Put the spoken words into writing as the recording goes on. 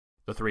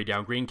The Three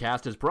Down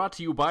Greencast is brought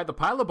to you by the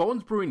Pile of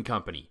Bones Brewing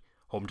Company.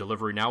 Home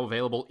delivery now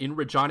available in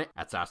Regina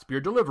at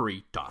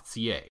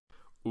sassbeerdelivery.ca.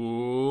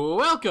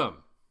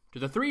 Welcome to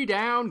the Three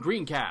Down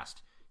Greencast.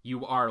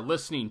 You are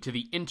listening to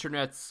the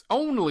internet's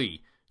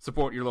only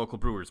Support Your Local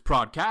Brewers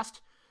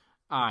podcast.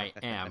 I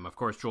am, of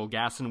course, Joel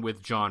Gasson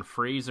with John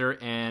Fraser,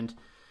 and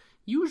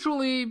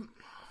usually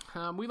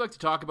we like to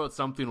talk about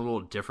something a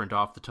little different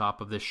off the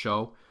top of this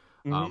show.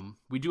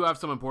 We do have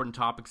some important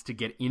topics to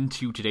get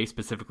into today.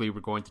 Specifically,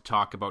 we're going to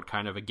talk about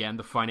kind of, again,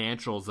 the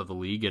financials of the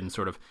league and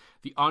sort of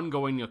the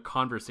ongoing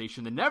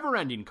conversation, the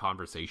never-ending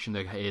conversation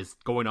that is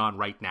going on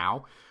right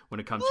now when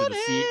it comes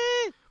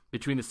to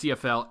between the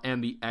CFL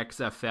and the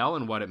XFL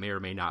and what it may or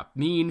may not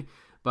mean.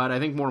 But I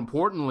think more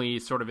importantly,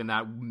 sort of in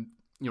that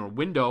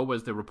window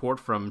was the report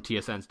from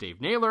TSN's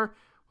Dave Naylor,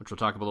 which we'll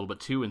talk about a little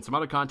bit too in some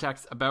other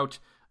context, about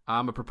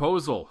a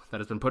proposal that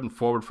has been put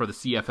forward for the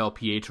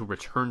CFLPA to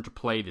return to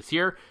play this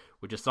year,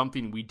 which is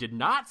something we did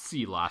not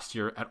see last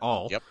year at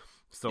all.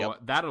 So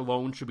that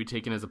alone should be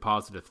taken as a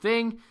positive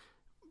thing.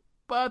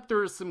 But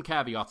there's some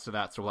caveats to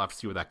that, so we'll have to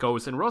see where that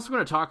goes. And we're also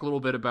going to talk a little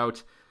bit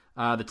about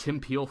the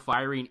Tim Peel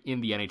firing in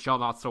the NHL,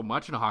 not so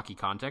much in a hockey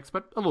context,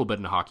 but a little bit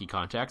in a hockey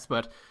context,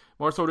 but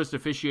more so just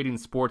officiating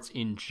sports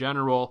in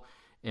general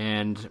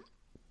and,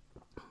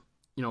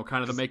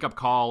 kind of the makeup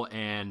call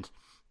and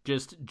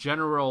just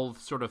general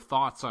sort of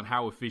thoughts on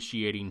how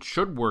officiating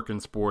should work in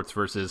sports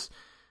versus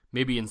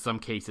maybe in some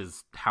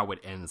cases how it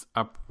ends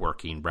up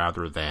working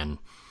rather than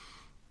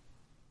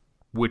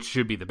which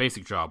should be the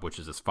basic job, which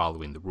is just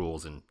following the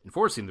rules and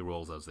enforcing the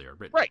rules as they are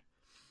written.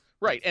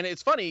 Right. And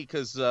it's funny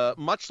because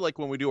much like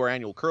when we do our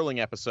annual curling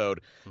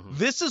episode,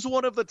 this is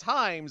one of the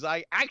times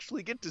I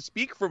actually get to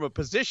speak from a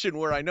position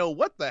where I know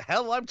what the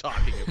hell I'm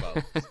talking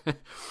about.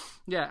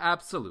 Yeah,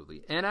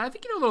 absolutely. And I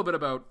think a little bit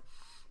about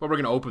we're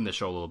going to open the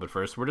show a little bit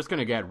first. We're just going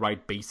to get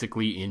right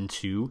basically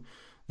into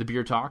the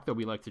beer talk that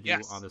we like to do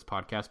on this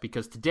podcast,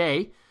 because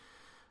today,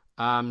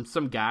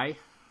 some guy,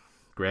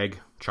 Greg,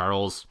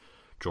 Charles,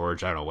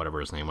 George, I don't know, whatever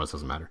his name was,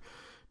 doesn't matter.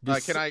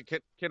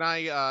 Can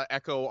I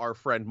echo our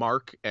friend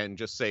Mark and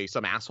just say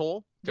some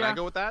asshole? Can I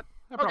go with that?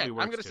 That probably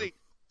works. I'm going to say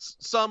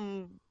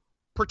some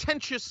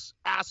pretentious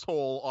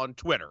asshole on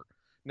Twitter.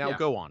 Now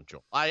go on,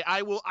 Joel.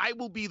 I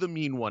will be the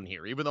mean one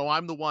here, even though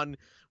I'm the one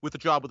with the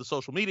job with the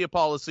social media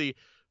policy.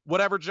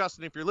 Whatever,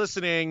 Justin, if you're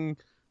listening,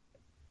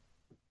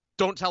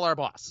 don't tell our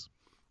boss.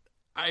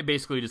 I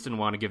basically just didn't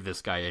want to give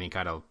this guy any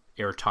kind of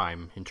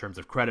airtime in terms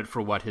of credit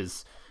for what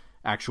his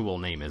actual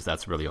name is.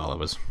 That's really all I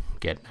was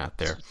getting at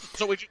there.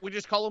 So we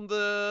just call him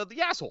the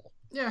asshole.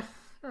 Yeah,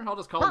 or I'll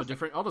just call him a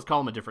different. I'll just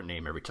call him a different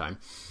name every time.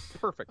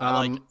 Perfect. I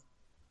like it.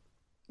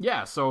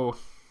 Yeah, so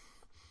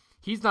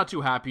he's not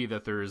too happy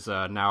that there's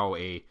now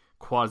a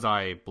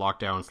quasi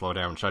lockdown,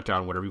 slowdown,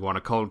 shutdown, whatever you want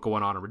to call it,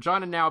 going on in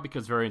Regina now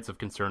because variants of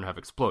concern have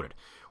exploded.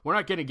 We're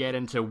not going to get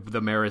into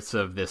the merits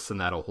of this and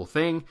that whole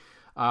thing.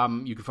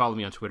 You can follow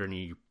me on Twitter, and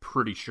you're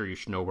pretty sure you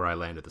should know where I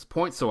land at this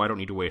point, so I don't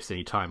need to waste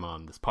any time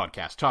on this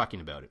podcast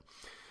talking about it.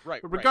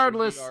 Right. But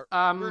regardless,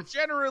 we're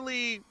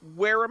generally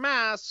wear a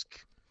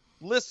mask,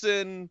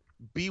 listen,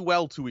 be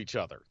well to each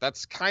other.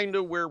 That's kind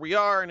of where we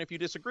are, and if you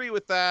disagree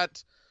with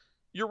that,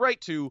 you're right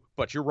to,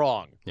 but you're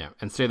wrong. Yeah,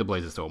 and stay the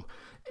blazes home.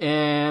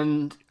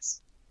 And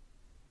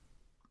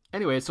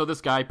anyway, so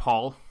this guy,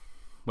 Paul,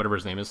 whatever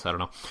his name is, I don't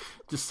know,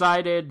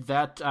 decided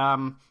that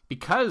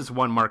because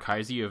one Mark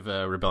Heisey of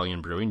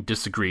Rebellion Brewing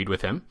disagreed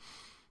with him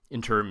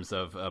in terms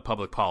of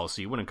public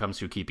policy when it comes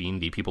to keeping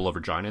the people of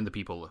Regina and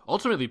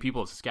ultimately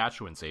people of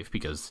Saskatchewan safe,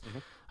 because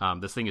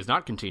this thing is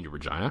not contained to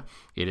Regina.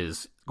 It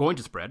is going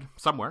to spread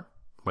somewhere,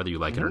 whether you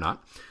like it or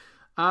not.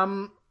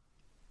 A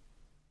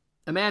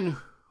man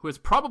who has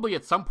probably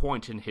at some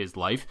point in his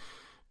life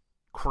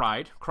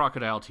cried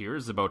crocodile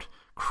tears about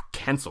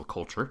cancel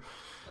culture.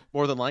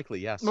 More than likely,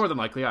 yes. More than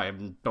likely. I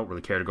don't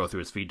really care to go through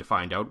his feed to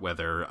find out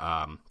whether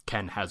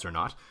Ken has or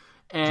not.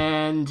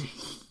 And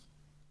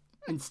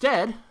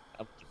instead,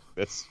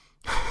 this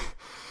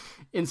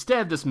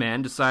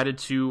man decided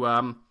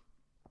to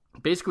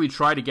basically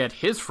try to get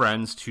his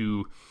friends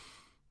to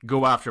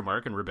go after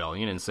Mark and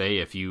Rebellion and say,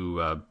 if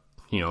you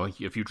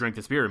drink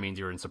this beer, it means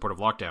you're in support of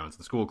lockdowns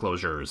and school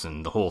closures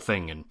and the whole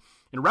thing. And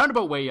in a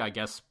roundabout way, I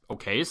guess,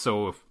 okay,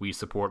 so if we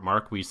support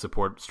Mark, we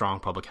support strong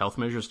public health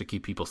measures to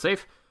keep people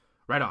safe.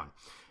 Right on.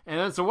 And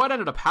then, so what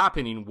ended up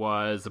happening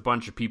was a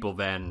bunch of people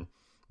then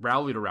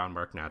rallied around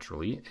Mark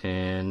naturally,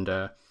 and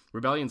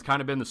Rebellion's kind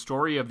of been the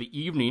story of the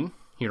evening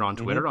here on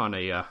Twitter on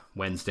a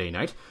Wednesday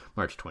night,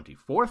 March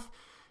 24th,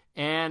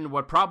 and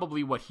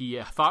what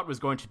he thought was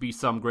going to be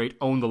some great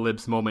own the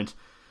libs moment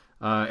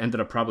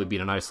ended up probably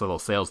being a nice little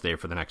sales day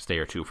for the next day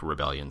or two for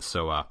Rebellion.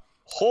 So,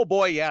 oh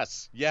boy,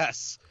 yes.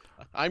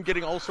 I'm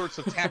getting all sorts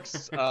of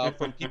texts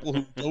from people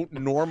who don't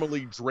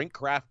normally drink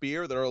craft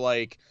beer that are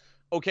like,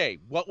 okay,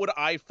 what would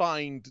I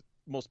find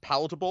most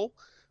palatable?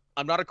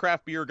 I'm not a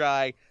craft beer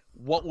guy.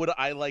 What would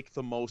I like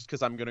the most?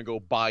 Because I'm going to go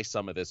buy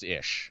some of this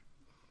ish.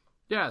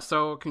 Yeah,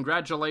 so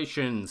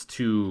congratulations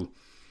to...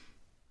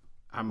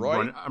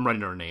 Roy? I'm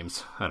running out of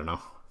names. I don't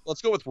know.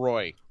 Let's go with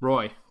Roy.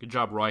 Roy. Good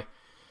job, Roy.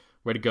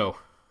 Way to go.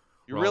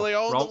 You really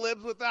own the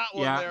libs with that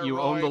one. Yeah, there, you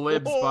Roy. own the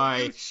libs by...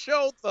 You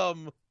showed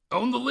them.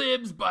 Own the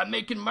libs by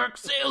making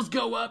Mark's sales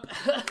go up.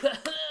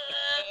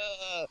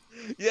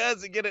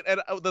 Yes, I get it.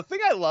 And the thing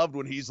I loved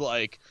when he's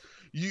like,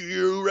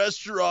 your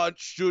restaurant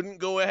shouldn't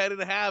go ahead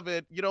and have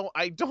it.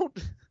 I don't...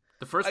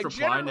 The first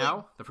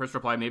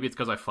reply, maybe it's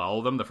because I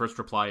follow them. The first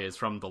reply is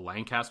from the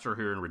Lancaster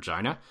here in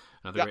Regina,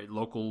 another great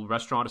local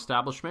restaurant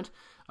establishment.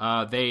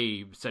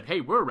 They said,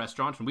 hey, we're a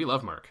restaurant and we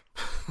love Mark.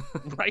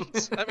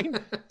 Right? I mean,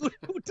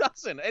 who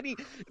doesn't?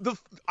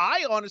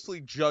 I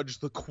honestly judge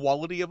the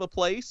quality of a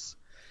place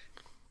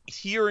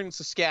here in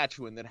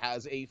Saskatchewan that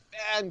has a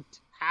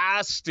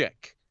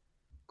fantastic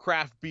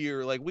craft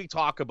beer. Like, we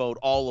talk about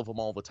all of them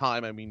all the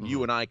time. I mean,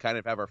 you and I kind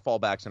of have our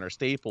fallbacks and our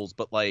staples,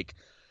 but like,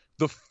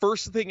 the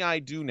first thing I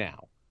do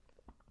now,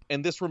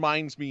 and this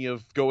reminds me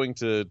of going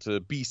to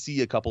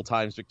BC a couple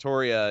times,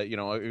 Victoria,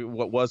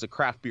 what was a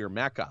craft beer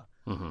mecca.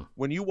 Mm-hmm.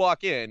 When you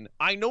walk in,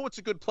 I know it's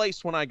a good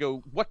place when I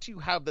go, what do you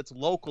have that's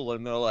local?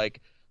 And they're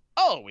like,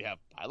 oh, we have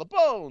Pile of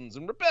Bones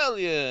and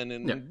Rebellion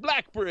and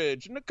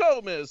Blackbridge and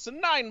Nokomis and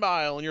 9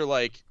 Mile. And you're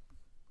like,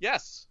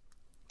 yes,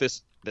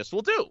 this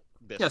will do.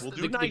 This will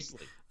do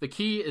nicely. The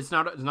key is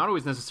not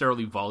always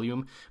necessarily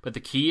volume, but the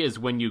key is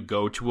when you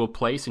go to a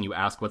place and you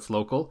ask what's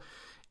local,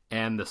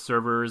 and the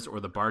servers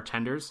or the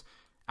bartenders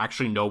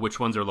actually know which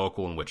ones are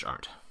local and which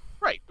aren't.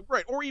 Right.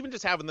 Or even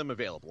just having them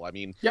available. I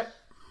mean,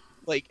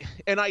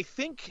 and I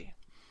think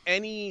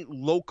any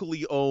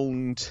locally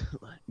owned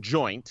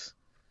joint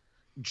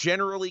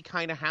generally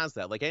kind of has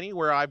that. Like,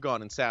 anywhere I've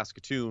gone in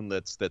Saskatoon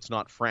that's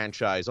not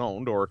franchise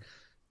owned, or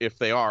if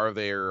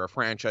they're a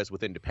franchise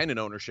with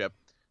independent ownership,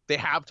 they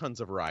have tons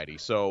of variety.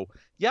 So,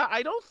 yeah,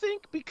 I don't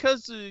think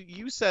because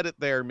you said it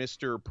there,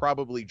 Mr.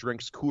 Probably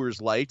drinks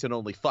Coors Light and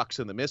only fucks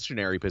in the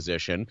missionary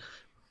position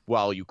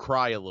while you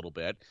cry a little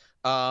bit.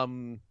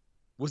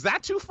 Was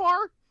that too far?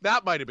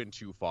 That might have been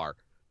too far.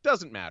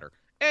 Doesn't matter.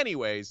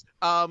 Anyways,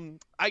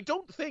 I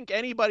don't think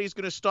anybody's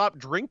going to stop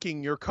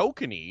drinking your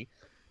kokanee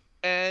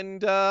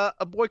and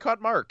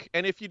boycott Mark.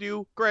 And if you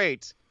do,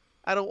 great.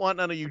 I don't want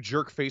none of you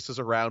jerk faces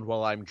around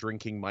while I'm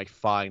drinking my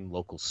fine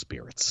local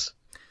spirits.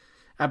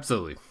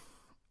 Absolutely.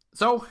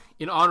 So,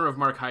 in honor of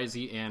Mark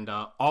Heisey and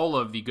all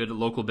of the good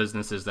local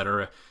businesses that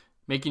are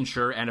making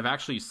sure, and have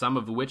actually some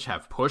of which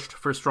have pushed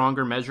for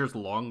stronger measures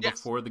long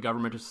before the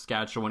government of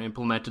Saskatchewan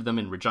implemented them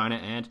in Regina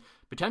and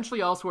potentially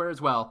elsewhere as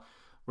well,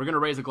 we're going to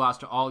raise a glass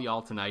to all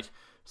y'all tonight.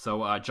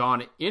 So,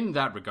 John, in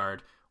that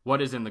regard,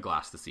 what is in the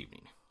glass this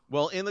evening?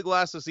 Well, in the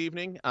glass this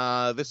evening,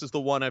 this is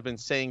the one I've been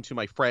saying to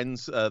my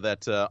friends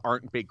that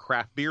aren't big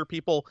craft beer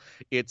people.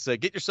 It's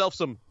get yourself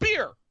some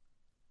beer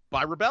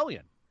by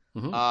Rebellion.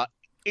 Mm-hmm.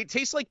 It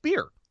tastes like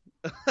beer.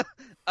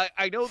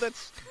 I know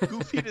that's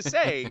goofy to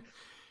say.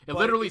 It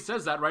literally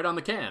says that right on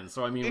the can.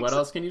 So, I mean, what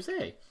else can you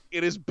say?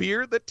 It is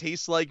beer that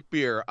tastes like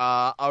beer.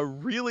 A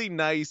really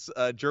nice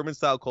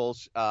German-style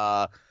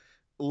Kolsch.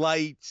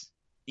 Light,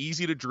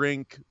 easy to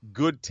drink,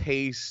 good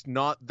taste,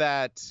 not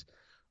that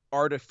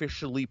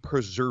artificially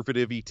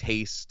preservative-y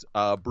taste,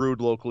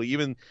 brewed locally.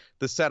 Even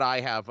the set I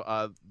have,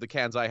 the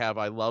cans I have,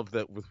 I love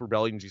that with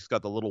Rebellion, you just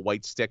got the little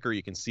white sticker.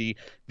 You can see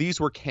these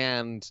were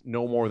canned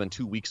no more than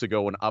 2 weeks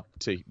ago and up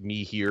to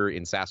me here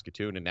in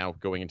Saskatoon and now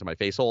going into my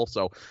face hole.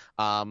 So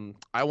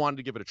I wanted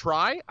to give it a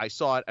try. I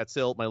saw it at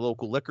sale at my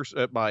local liquor,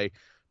 at my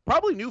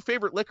probably new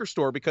favorite liquor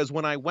store, because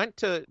when I went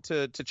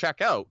to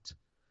check out,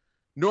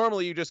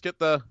 normally you just get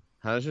the,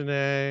 how's your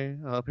day?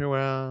 I hope you're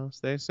well.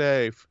 Stay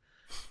safe.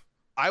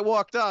 I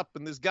walked up,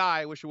 and this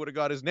guy, I wish I would have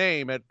got his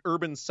name, at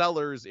Urban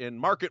Cellars in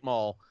Market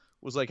Mall,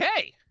 was like,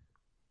 hey,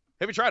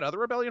 have you tried other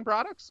Rebellion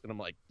products? And I'm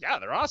like, yeah,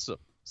 they're awesome.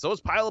 So is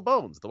Pile of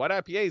Bones. The White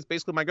IPA is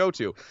basically my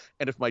go-to.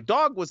 And if my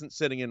dog wasn't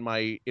sitting in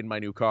my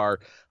new car,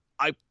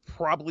 I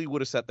probably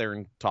would have sat there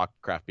and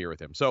talked craft beer with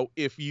him. So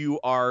if you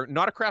are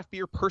not a craft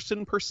beer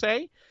person per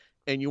se,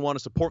 and you want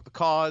to support the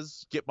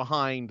cause, get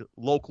behind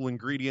local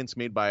ingredients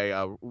made by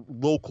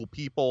local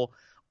people,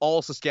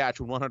 all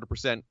Saskatchewan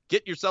 100%,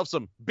 get yourself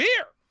some beer.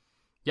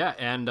 Yeah,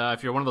 and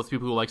if you're one of those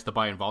people who likes to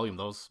buy in volume,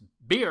 those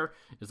beer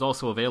is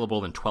also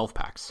available in 12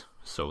 packs.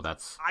 So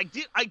that's...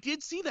 I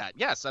did see that,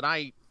 yes, and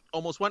I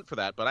almost went for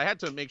that, but I had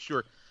to make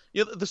sure...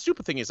 You know, the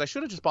stupid thing is, I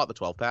should have just bought the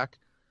 12-pack.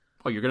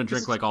 Oh, you're going to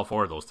drink like all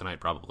 4 of those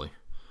tonight, probably.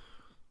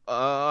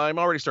 I'm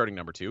already starting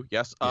number 2,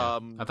 yes. Yeah,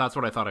 that's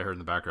what I thought I heard in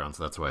the background,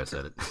 so that's why I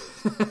said it.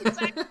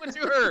 Exactly what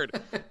you heard.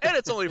 And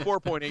it's only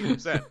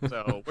 4.8%,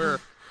 so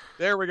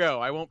there we go.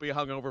 I won't be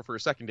hungover for a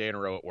second day in a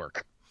row at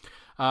work.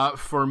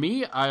 For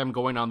me, I am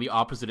going on the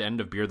opposite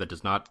end of beer that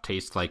does not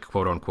taste like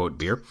quote-unquote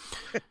beer.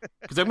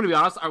 Because I'm going to be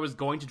honest, I was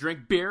going to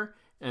drink beer,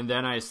 and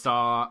then I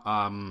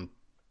saw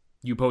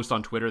you post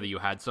on Twitter that you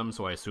had some,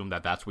 so I assumed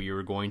that that's where you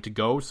were going to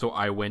go. So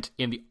I went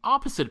in the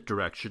opposite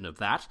direction of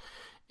that.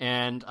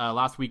 And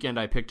last weekend,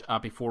 I picked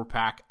up a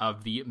 4-pack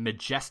of the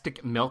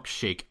Majestic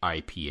Milkshake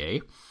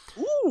IPA.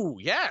 Ooh,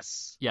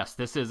 yes! Yes,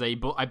 this is, I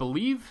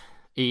believe,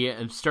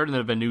 a starting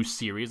of a new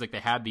series. Like, they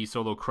had the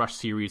Solo Crush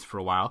series for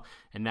a while,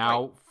 and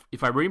now... Right.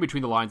 if I'm reading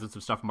between the lines and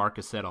some stuff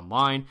Marcus said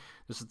online,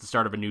 this is the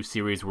start of a new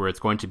series where it's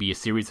going to be a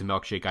series of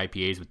milkshake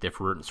IPAs with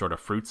different sort of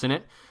fruits in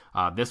it.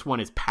 This one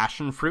is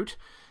passion fruit.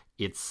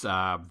 It's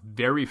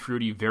very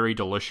fruity, very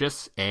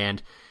delicious,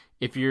 and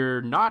if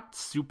you're not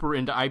super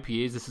into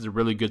IPAs, this is a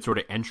really good sort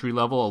of entry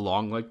level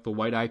along like the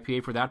white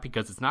IPA for that,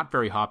 because it's not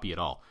very hoppy at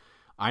all.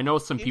 I know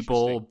some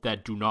people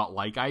that do not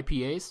like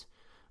IPAs,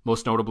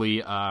 most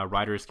notably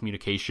Riders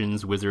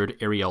Communications wizard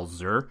Ariel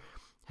Zur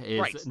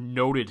is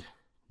noted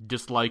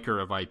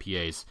disliker of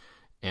IPAs,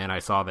 and I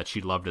saw that she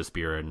loved this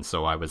beer, and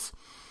so I was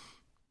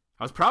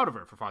proud of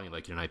her for finally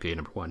liking an IPA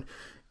number one.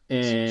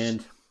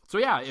 And so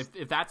yeah,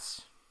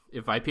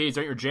 if IPAs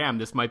aren't your jam,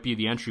 this might be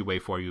the entryway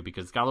for you,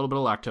 because it's got a little bit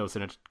of lactose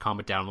in it to calm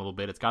it down a little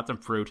bit. It's got some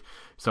fruit,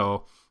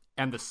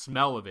 and the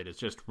smell of it is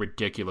just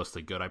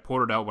ridiculously good. I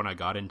poured it out when I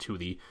got into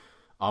the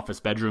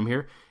office bedroom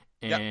here,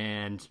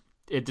 and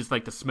it just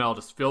like the smell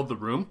just filled the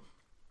room.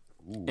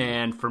 Ooh.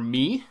 And for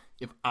me,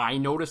 if I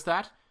notice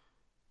that,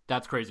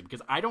 that's crazy,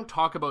 because I don't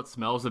talk about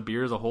smells of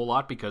beers a whole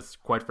lot because,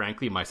 quite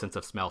frankly, my sense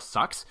of smell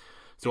sucks.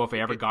 So if I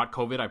ever got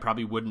COVID, I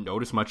probably wouldn't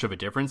notice much of a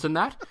difference in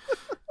that.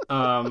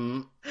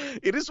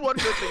 It is one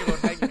good thing about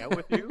hanging out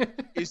with you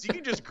is you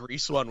can just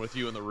grease one with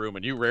you in the room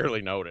and you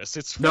rarely notice.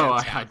 It's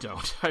fantastic. No, I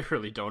don't. I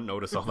really don't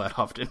notice all that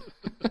often.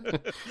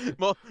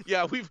 Well,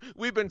 yeah,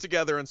 we've been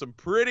together on some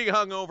pretty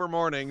hungover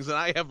mornings, and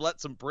I have let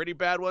some pretty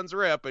bad ones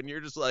rip, and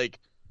you're just like,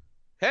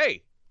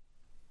 hey,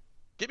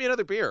 give me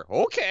another beer.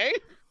 Okay.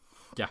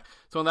 Yeah.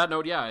 So on that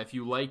note, yeah, if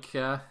you like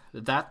the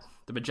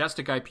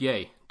Majestic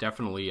IPA,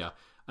 definitely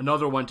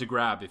another one to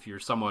grab if you're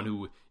someone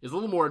who is a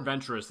little more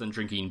adventurous than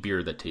drinking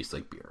beer that tastes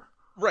like beer.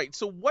 Right.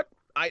 So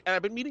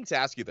I've been meaning to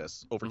ask you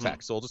this over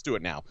text, so I'll just do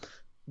it now.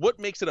 What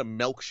makes it a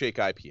milkshake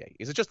IPA?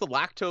 Is it just the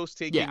lactose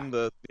taking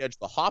the edge of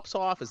the hops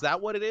off? Is that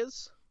what it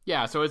is?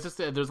 Yeah. So it's just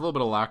there's a little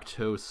bit of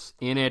lactose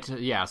in it.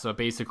 Yeah. So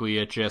basically,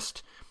 it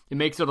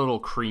makes it a little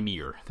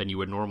creamier than you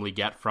would normally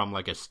get from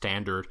like a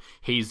standard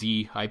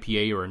hazy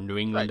IPA or a New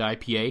England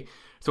IPA.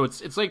 So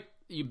it's like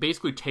you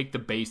basically take the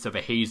base of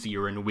a hazy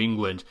or a New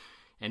England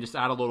and just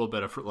add a little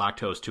bit of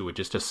lactose to it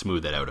just to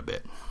smooth it out a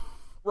bit.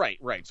 Right.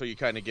 So you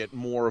kind of get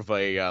more of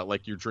a,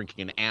 like you're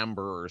drinking an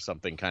amber or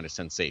something kind of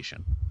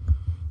sensation.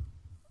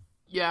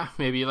 Yeah,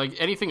 maybe. Like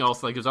anything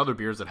else, like there's other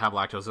beers that have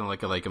lactose in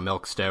it, like a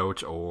milk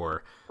stout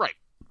or... Right.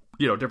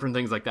 Different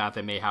things like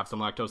that may have some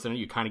lactose in it.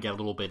 You kind of get a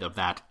little bit of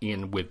that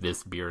in with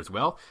this beer as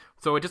well.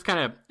 So it just kind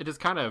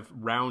of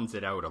rounds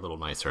it out a little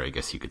nicer, I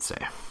guess you could say.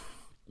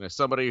 And as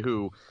somebody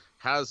who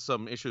has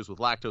some issues with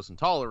lactose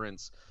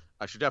intolerance,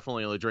 I should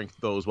definitely only drink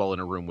those while in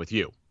a room with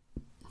you.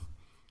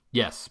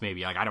 Yes,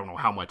 maybe. Like, I don't know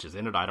how much is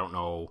in it. I don't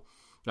know.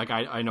 Like,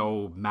 I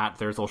know Matt,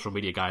 their social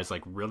media guy, is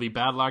like really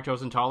bad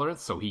lactose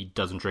intolerance, so he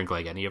doesn't drink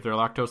like any of their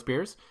lactose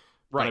beers.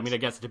 Right. But I mean, I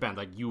guess it depends.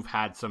 Like, you've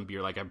had some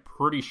beer. Like, I'm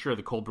pretty sure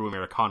the cold brew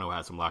Americano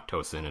has some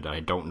lactose in it, and I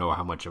don't know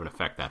how much of an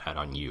effect that had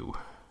on you.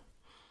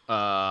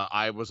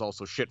 I was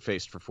also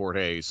shit-faced for 4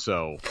 days,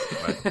 so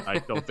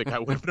I don't think I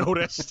would have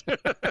noticed.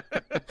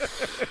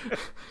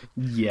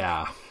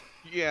 Yeah.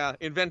 Yeah,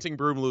 inventing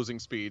broom losing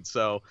speed.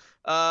 So,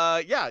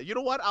 yeah, you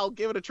know what? I'll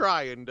give it a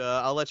try, and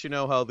I'll let you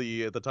know how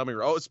the tummy.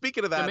 Oh,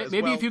 speaking of that, yeah,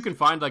 maybe if you can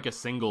find like a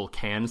single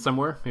can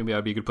somewhere, maybe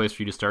that'd be a good place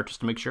for you to start,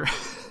 just to make sure.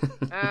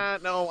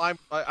 No,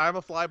 I'm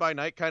a fly by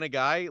night kind of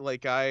guy.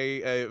 Like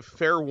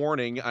fair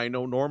warning, I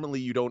know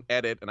normally you don't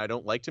edit, and I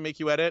don't like to make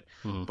you edit.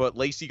 But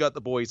Lacey got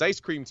the boys ice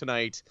cream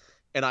tonight,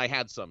 and I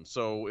had some.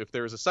 So if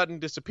there's a sudden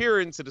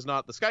disappearance, it is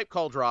not the Skype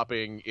call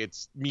dropping;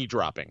 it's me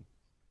dropping.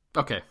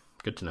 Okay,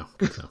 good to know.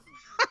 Good to know.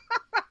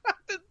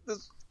 This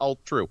is all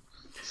true.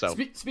 So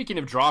speaking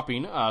of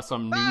dropping,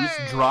 some news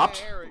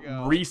dropped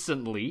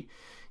recently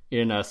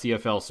in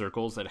CFL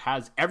circles that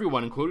has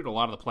everyone, including a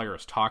lot of the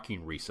players,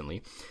 talking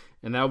right.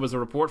 And that was a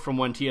report from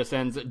one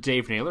TSN's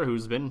Dave Naylor,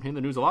 who's been in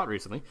the news a lot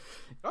recently,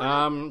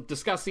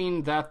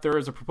 discussing that there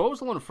is a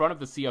proposal in front of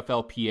the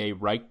CFLPA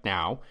right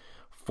now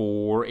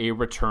for a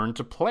return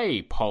to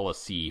play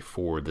policy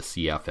for the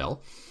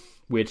CFL,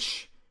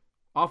 which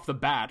off the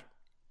bat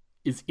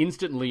is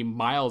instantly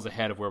miles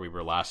ahead of where we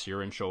were last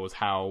year and shows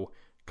how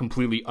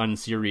completely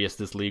unserious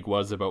this league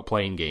was about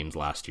playing games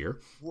last year.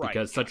 Right.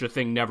 Because such a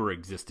thing never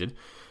existed.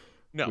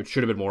 No. Which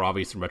should have been more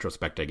obvious in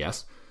retrospect, I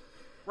guess.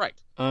 Right.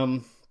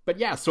 But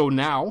yeah, so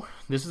now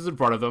this is in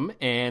front of them,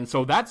 and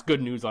so that's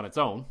good news on its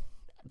own.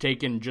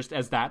 Taken just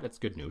as that's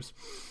good news.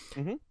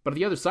 Mm-hmm. But on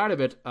the other side of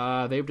it,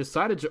 they've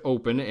decided to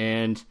open,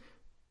 and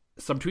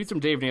some tweets from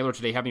Dave Naylor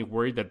today have me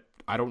worried that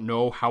I don't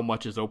know how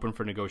much is open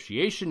for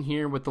negotiation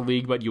here with the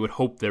league, but you would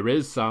hope there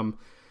is some,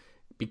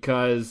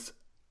 because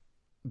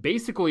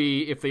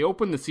basically if they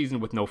open the season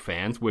with no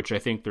fans, which I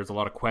think there's a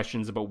lot of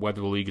questions about whether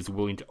the league is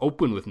willing to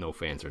open with no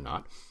fans or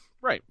not.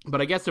 Right.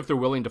 But I guess if they're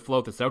willing to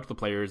float this out to the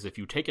players, if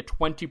you take a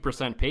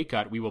 20% pay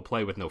cut, we will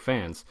play with no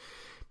fans.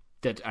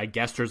 That I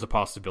guess there's a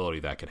possibility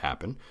that could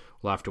happen.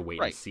 We'll have to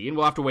wait and see. And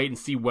we'll have to wait and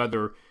see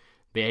whether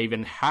They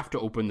even have to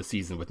open the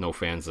season with no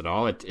fans at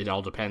all. It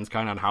all depends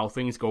kind of on how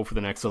things go for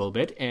the next little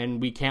bit, and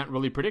we can't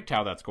really predict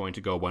how that's going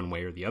to go one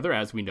way or the other,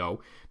 as we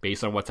know,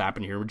 based on what's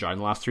happened here in Regina in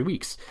the last 3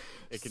 weeks.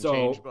 It can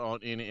change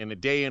in a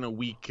day and a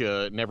week,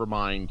 never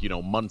mind,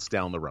 months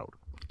down the road.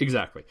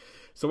 Exactly.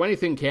 So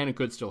anything can and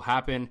could still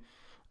happen.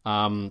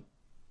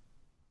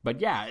 But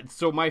yeah,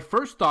 so my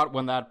first thought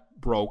when that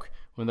broke,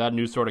 when that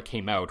news sort of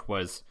came out,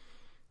 was,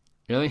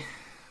 really?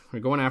 We're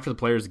going after the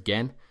players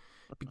again?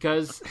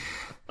 Because...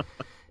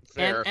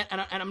 And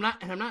I'm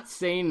not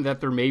saying that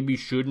there maybe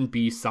shouldn't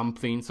be some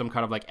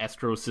kind of like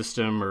escrow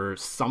system or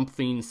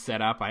something set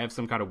up. I have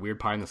some kind of weird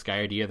pie in the sky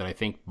idea that I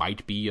think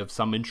might be of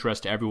some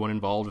interest to everyone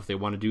involved if they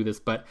want to do this.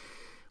 But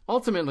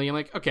ultimately, I'm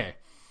like, okay,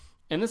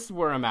 and this is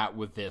where I'm at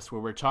with this,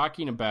 where we're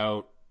talking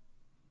about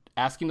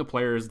asking the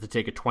players to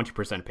take a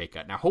 20% pay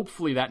cut. Now,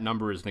 hopefully that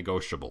number is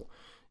negotiable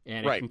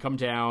and it can come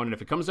down. And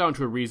if it comes down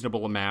to a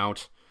reasonable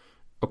amount,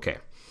 okay.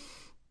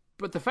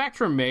 But the fact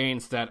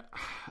remains that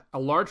a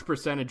large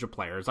percentage of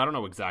players, I don't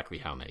know exactly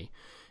how many,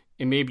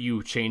 and maybe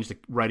you change the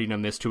writing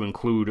on this to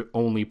include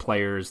only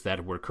players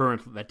that were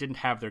that didn't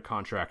have their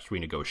contracts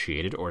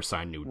renegotiated or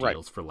signed new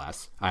deals for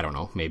less. I don't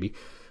know, maybe.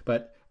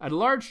 But a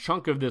large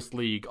chunk of this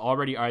league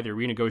already either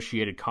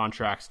renegotiated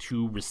contracts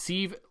to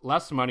receive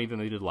less money than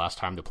they did last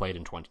time they played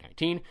in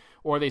 2019,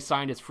 or they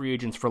signed as free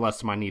agents for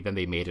less money than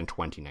they made in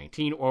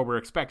 2019, or were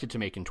expected to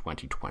make in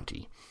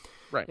 2020.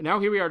 Right. And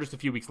now here we are just a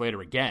few weeks later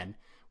again,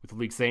 with the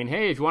league saying,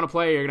 hey, if you want to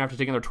play, you're going to have to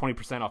take another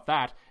 20% off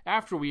that,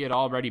 after we had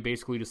already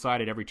basically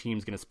decided every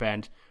team's going to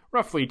spend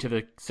roughly to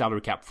the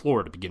salary cap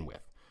floor to begin with.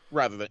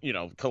 Rather than,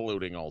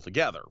 colluding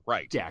altogether,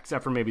 right. Yeah,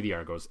 except for maybe the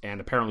Argos, and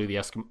apparently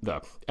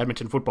the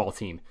Edmonton football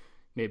team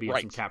maybe in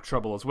some cap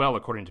trouble as well,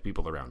 according to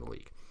people around the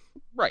league.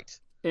 Right.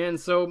 And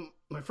so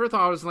my first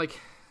thought was like,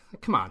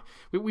 come on.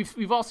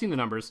 We've all seen the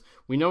numbers.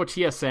 We know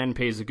TSN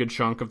pays a good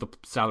chunk of the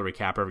salary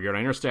cap every year, and I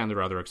understand there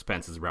are other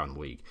expenses around the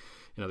league.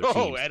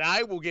 Oh, and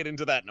I will get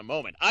into that in a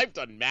moment. I've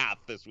done math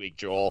this week,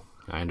 Joel.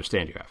 I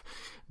understand you have.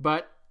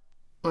 But,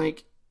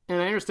 and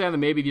I understand that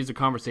maybe these are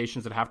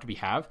conversations that have to be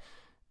had,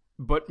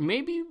 but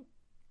maybe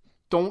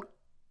don't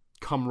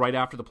come right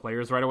after the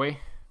players right away.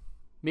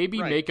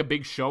 Maybe make a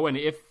big show, and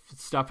if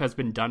stuff has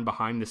been done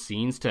behind the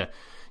scenes to,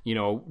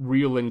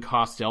 reel in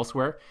costs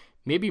elsewhere,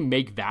 maybe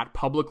make that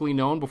publicly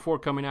known before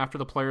coming after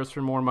the players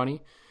for more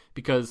money.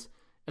 Because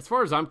as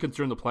far as I'm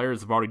concerned, the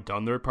players have already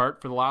done their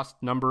part for the last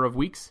number of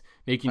weeks,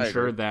 making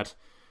sure that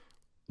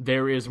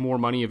there is more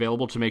money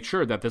available to make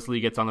sure that this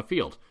league gets on the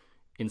field.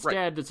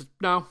 Instead, it's,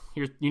 no,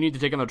 you need to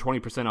take another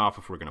 20% off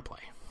if we're going to play.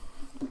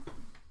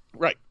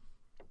 Right.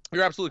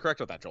 You're absolutely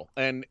correct with that, Joel.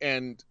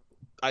 And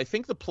I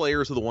think the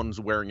players are the ones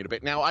wearing it a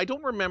bit. Now, I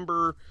don't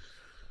remember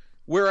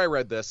where I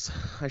read this.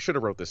 I should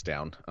have wrote this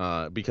down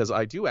because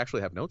I do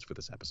actually have notes for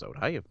this episode.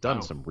 I have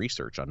done some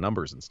research on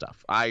numbers and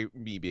stuff.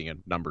 Me being a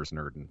numbers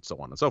nerd and so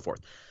on and so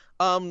forth.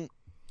 I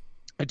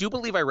do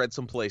believe I read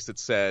someplace that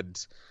said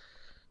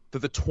that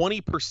the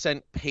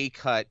 20% pay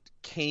cut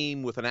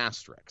came with an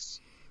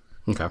asterisk.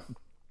 Okay.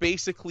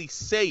 Basically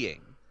saying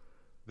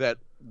that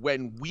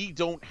when we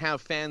don't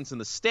have fans in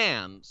the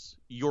stands,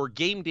 your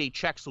game day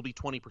checks will be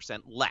 20%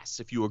 less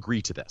if you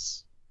agree to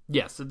this.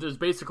 Yes, so there's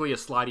basically a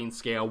sliding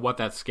scale. What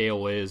that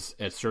scale is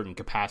at certain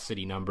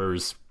capacity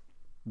numbers,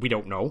 we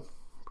don't know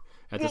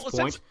at this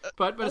point.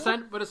 But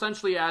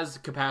essentially, as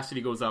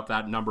capacity goes up,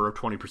 that number of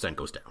 20%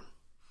 goes down.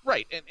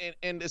 Right,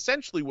 and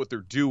essentially what they're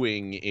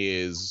doing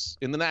is,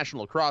 in the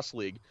National Lacrosse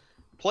League,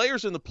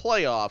 players in the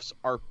playoffs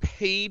are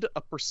paid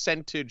a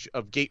percentage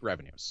of gate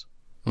revenues.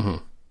 Mm-hmm.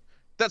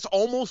 That's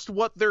almost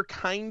what they're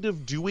kind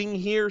of doing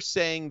here,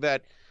 saying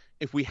that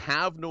if we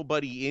have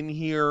nobody in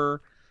here,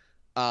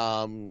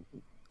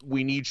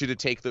 we need you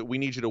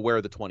to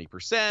wear the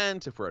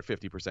 20%. If we're at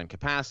 50%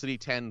 capacity,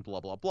 10,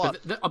 blah, blah, blah.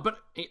 But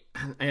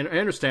I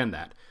understand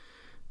that.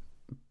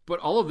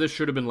 But all of this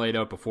should have been laid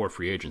out before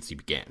free agency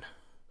began.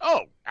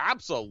 Oh,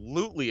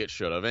 absolutely it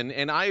should have.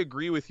 And I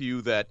agree with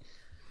you that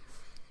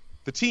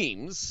the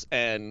teams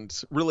and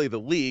really the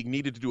league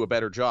needed to do a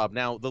better job.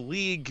 Now, the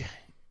league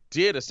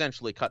did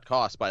essentially cut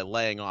costs by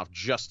laying off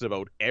just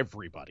about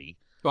everybody.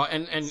 Well,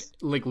 and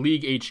like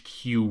league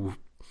HQ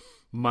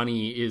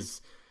money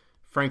is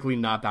frankly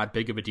not that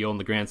big of a deal in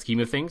the grand scheme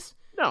of things.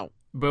 No.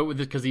 But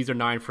because these are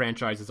 9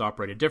 franchises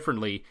operated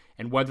differently,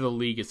 and whether the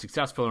league is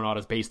successful or not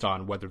is based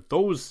on whether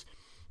those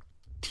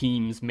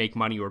teams make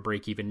money or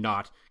break even,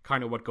 not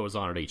kind of what goes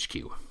on at HQ.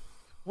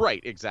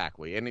 Right,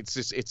 exactly. And it's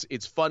just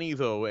it's funny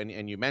though,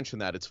 and you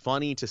mentioned that, it's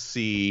funny to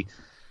see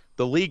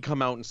the league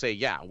come out and say,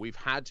 yeah, we've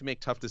had to make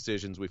tough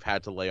decisions, we've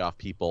had to lay off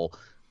people.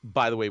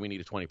 By the way, we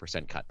need a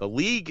 20% cut. The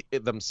league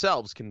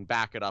themselves can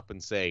back it up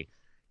and say,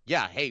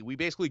 yeah, hey, we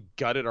basically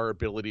gutted our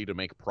ability to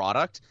make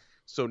product,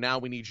 so now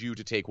we need you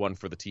to take one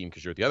for the team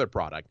because you're the other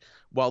product,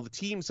 while the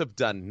teams have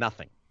done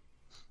nothing.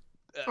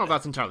 Oh,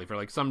 that's entirely fair.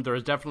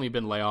 There's definitely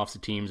been layoffs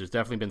at teams. There's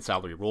definitely been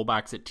salary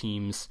rollbacks at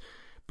teams.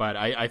 But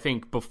I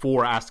think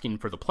before asking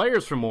for the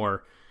players for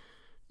more,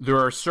 there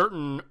are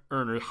certain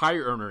high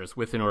earners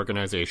within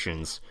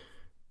organizations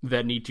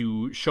that need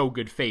to show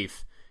good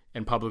faith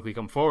and publicly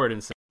come forward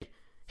and say,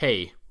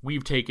 hey,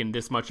 we've taken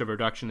this much of a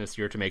reduction this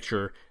year to make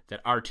sure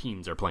that our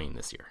teams are playing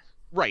this year.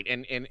 Right,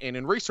 and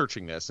in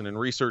researching this and in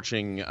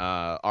researching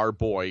our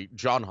boy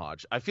John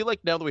Hodge, I feel like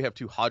now that we have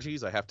two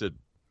Hodges, I have to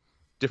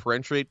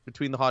differentiate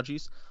between the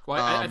Hodges.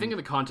 Well, I think in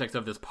the context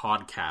of this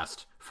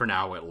podcast, for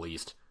now at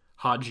least,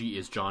 Hodgie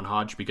is John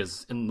Hodge,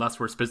 because unless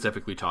we're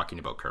specifically talking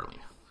about curling.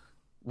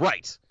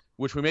 Right,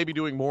 which we may be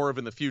doing more of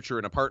in the future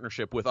in a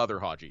partnership with other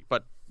Hodgie.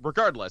 But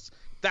regardless,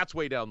 that's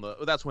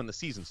that's when the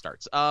season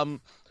starts.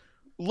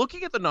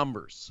 Looking at the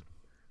numbers,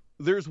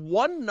 there's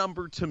one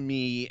number to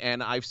me,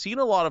 and I've seen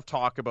a lot of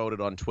talk about it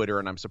on Twitter,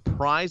 and I'm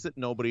surprised that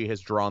nobody has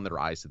drawn their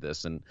eyes to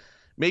this. And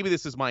maybe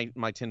this is my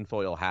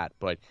tinfoil hat,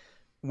 but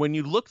when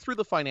you look through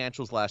the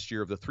financials last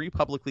year of the three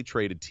publicly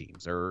traded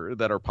teams or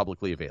that are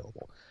publicly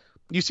available,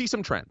 you see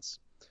some trends.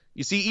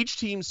 You see each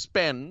team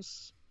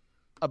spends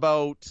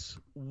about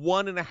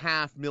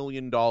 $1.5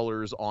 million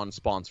on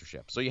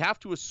sponsorship. So you have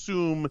to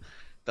assume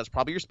that's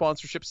probably your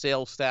sponsorship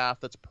sales staff.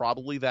 That's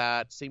probably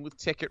that. Same with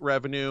ticket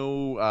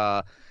revenue.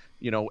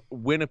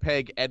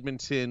 Winnipeg,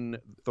 Edmonton,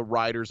 the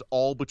Riders,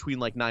 all between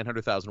like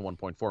 $900,000 and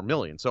 $1.4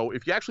 million. So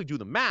if you actually do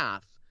the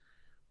math,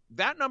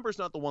 that number is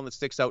not the one that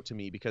sticks out to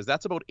me, because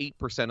that's about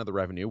 8% of the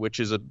revenue,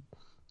 which is a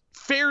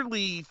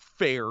fairly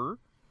fair,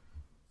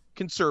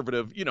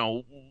 conservative,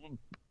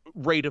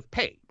 rate of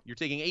pay. You're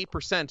taking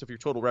 8% of your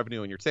total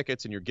revenue in your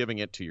tickets and you're giving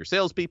it to your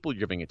salespeople,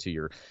 you're giving it to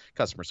your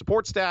customer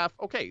support staff.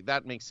 Okay,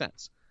 that makes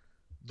sense.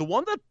 The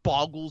one that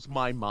boggles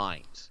my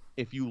mind,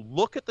 if you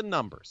look at the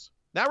numbers,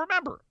 now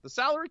remember, the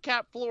salary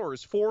cap floor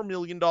is $4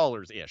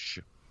 million-ish.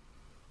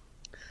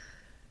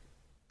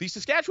 The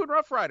Saskatchewan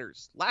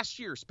Roughriders last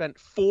year spent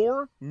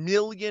 $4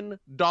 million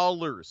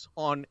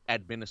on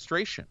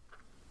administration.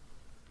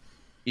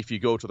 If you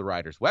go to the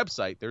Riders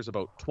website, there's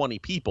about 20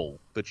 people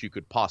that you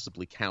could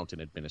possibly count in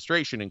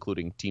administration,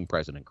 including team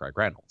president Craig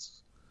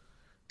Reynolds.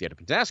 The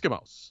Edmonton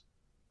Eskimos,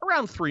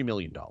 around $3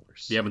 million.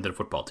 The Edmonton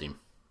football team.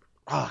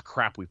 Ah,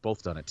 crap, we've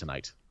both done it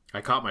tonight.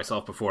 I caught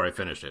myself before I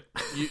finished it.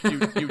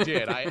 You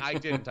did. I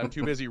didn't. I'm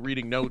too busy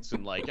reading notes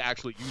and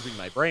actually using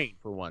my brain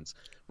for once,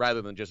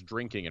 rather than just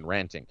drinking and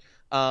ranting.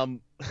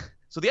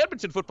 So the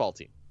Edmonton football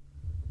team,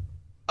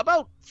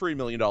 about $3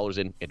 million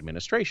in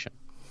administration,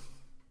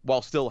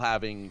 while still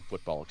having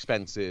football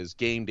expenses,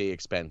 game day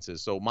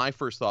expenses. So my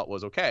first thought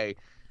was, okay,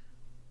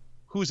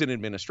 who's in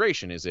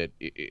administration? Is it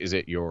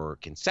your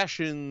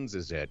concessions?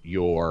 Is it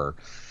your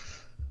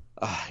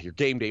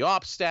game day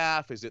ops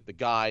staff? Is it the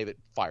guy that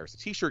fires the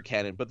t-shirt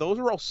cannon? But those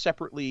are all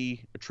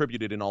separately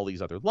attributed in all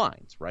these other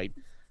lines, right?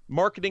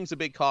 Marketing's a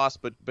big cost,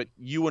 but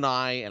you and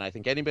I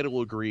think anybody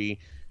will agree,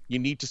 you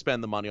need to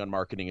spend the money on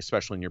marketing,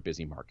 especially in your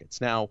busy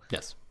markets. Now,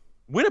 yes,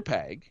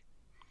 Winnipeg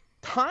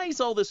ties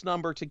all this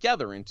number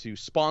together into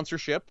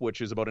sponsorship,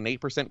 which is about an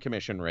 8%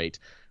 commission rate,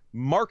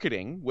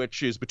 marketing,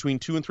 which is between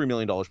 $2 and $3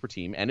 million per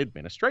team, and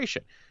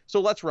administration.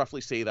 So let's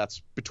roughly say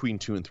that's between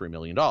 $2 and $3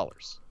 million.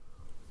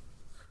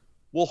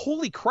 Well,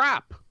 holy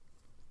crap.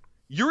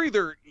 You're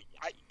either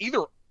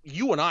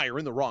you and I are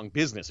in the wrong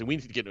business and we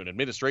need to get an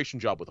administration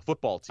job with a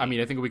football team. I mean,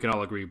 I think we can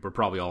all agree we're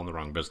probably all in the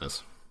wrong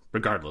business,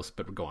 regardless,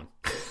 but go on.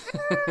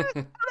 I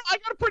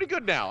got it pretty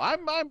good now.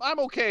 I'm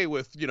okay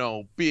with,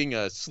 being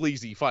a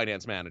sleazy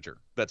finance manager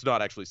that's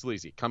not actually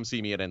sleazy. Come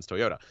see me at Ends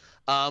Toyota.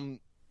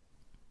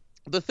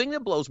 The thing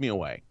that blows me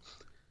away,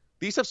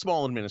 these have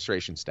small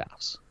administration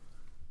staffs.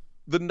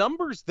 The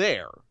numbers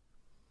there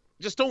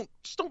just don't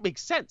make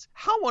sense.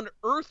 How on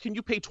earth can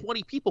you pay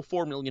 20 people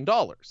 $4 million?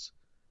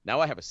 Now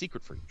I have a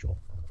secret for you, Joel.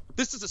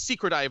 This is a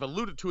secret I have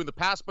alluded to in the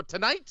past, but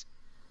tonight,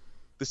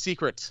 the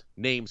secret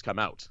names come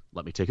out.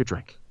 Let me take a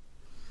drink.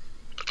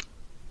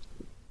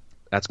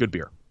 That's good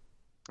beer.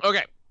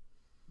 Okay.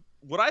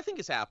 What I think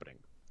is happening,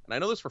 and I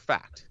know this for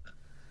fact,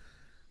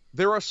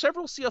 there are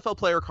several CFL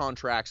player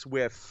contracts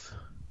with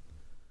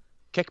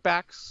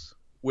kickbacks,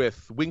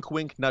 with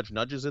wink, nudge,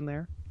 nudges in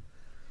there.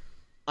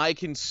 I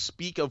can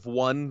speak of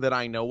one that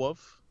I know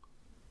of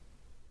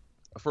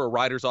for a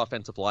Riders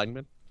offensive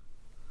lineman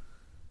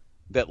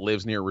that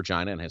lives near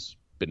Regina and has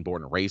been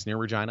born and raised near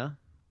Regina,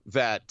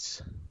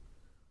 that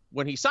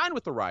when he signed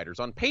with the Riders,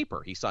 on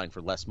paper, he signed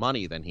for less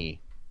money than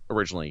he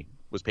originally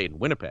was paid in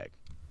Winnipeg,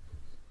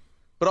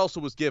 but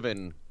also was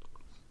given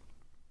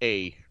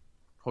a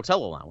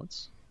hotel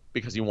allowance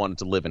because he wanted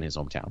to live in his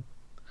hometown,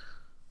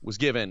 was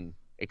given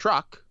a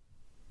truck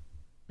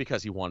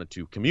because he wanted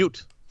to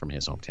commute from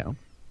his hometown,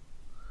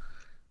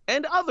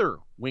 and other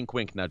wink,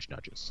 nudge,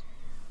 nudges.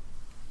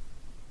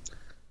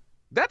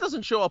 That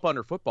doesn't show up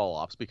under football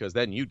ops because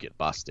then you'd get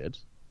busted.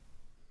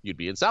 You'd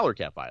be in salary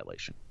cap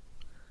violation.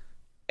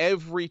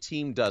 Every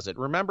team does it.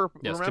 Remember,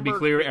 to be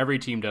clear, every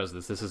team does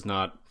this. This is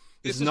not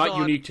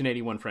unique to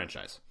any one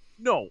franchise.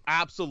 No,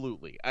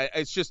 absolutely.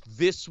 It's just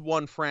this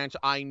one franchise.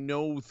 I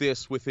know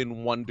this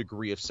within 1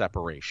 degree of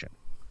separation.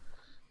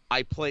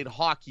 I played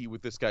hockey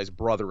with this guy's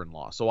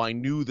brother-in-law, so I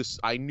knew this.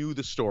 I knew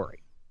the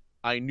story.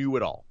 I knew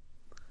it all.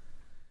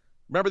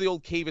 Remember the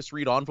old Kavis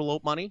Reed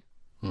envelope money?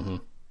 Mm-hmm.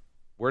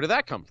 Where did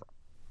that come from?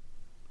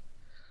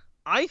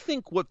 I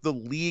think what the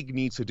league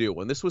needs to do,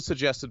 and this was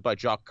suggested by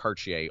Jacques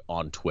Cartier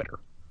on Twitter,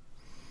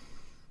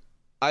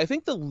 I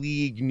think the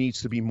league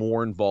needs to be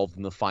more involved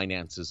in the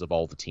finances of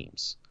all the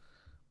teams.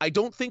 I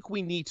don't think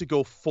we need to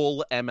go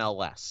full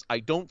MLS. I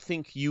don't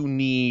think you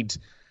need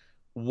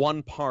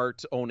one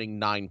part owning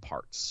 9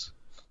 parts.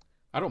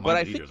 I don't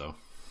mind it either, though.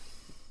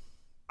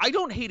 I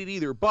don't hate it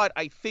either, but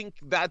I think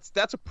that's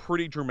a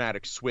pretty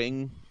dramatic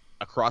swing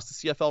across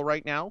the CFL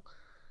right now.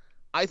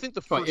 I think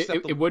the first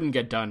step... It wouldn't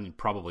get done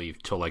probably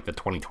till like the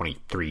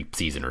 2023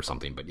 season or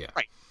something, but yeah.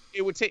 Right.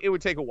 It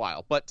would take a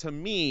while. But to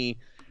me,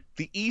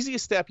 the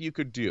easiest step you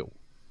could do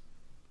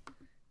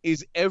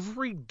is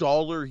every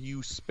dollar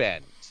you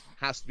spend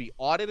has to be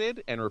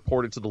audited and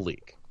reported to the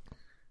league.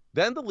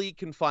 Then the league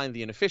can find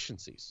the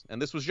inefficiencies.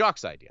 And this was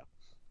Jacques' idea.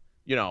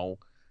 You know,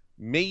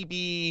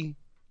 maybe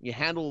you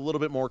handle a little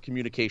bit more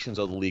communications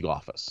of the league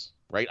office,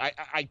 right?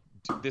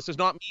 This is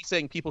not me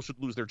saying people should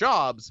lose their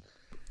jobs.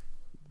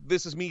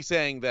 This is me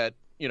saying that,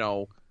 you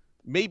know,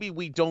 maybe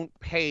we don't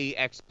pay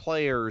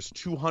ex-players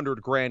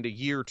 $200,000 a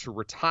year to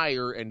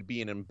retire and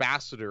be an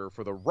ambassador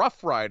for the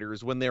Rough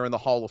Riders when they're in the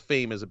Hall of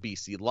Fame as a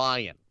BC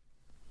Lion.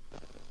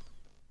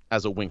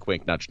 As a wink,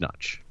 wink, nudge,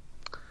 nudge.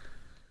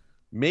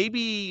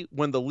 Maybe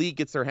when the league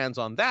gets their hands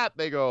on that,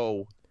 they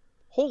go,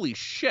 holy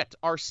shit,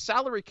 our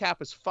salary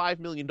cap is $5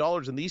 million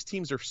and these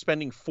teams are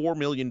spending $4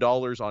 million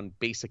on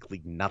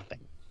basically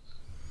nothing.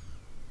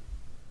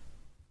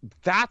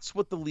 That's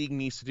what the league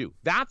needs to do.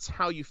 That's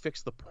how you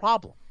fix the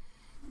problem.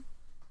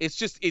 It's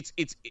just,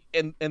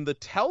 and the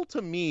tell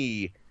to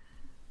me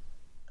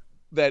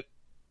that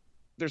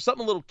there's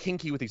something a little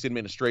kinky with these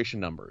administration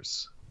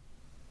numbers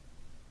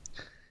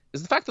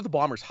is the fact that the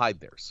Bombers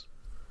hide theirs.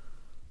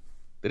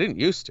 They didn't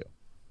used to.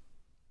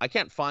 I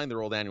can't find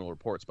their old annual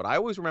reports, but I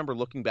always remember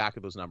looking back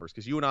at those numbers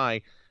because you and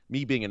I,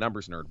 me being a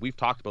numbers nerd, we've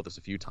talked about this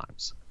a few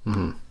times.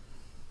 Mm-hmm.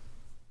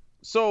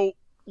 So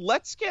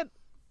let's get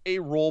a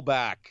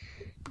rollback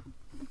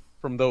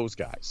from those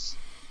guys.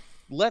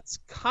 Let's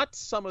cut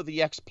some of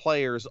the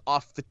ex-players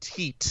off the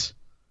teat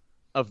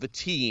of the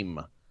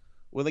team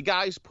when the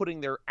guys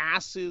putting their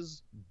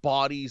asses,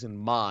 bodies, and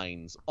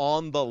minds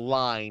on the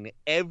line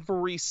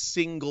every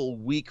single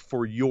week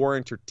for your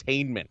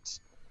entertainment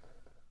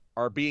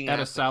are being at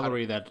a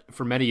salary that,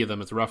 for many of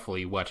them, is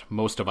roughly what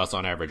most of us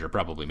on average are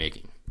probably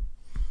making.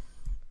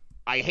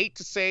 I hate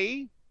to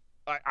say,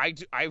 I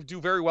do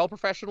very well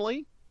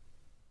professionally.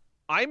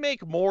 I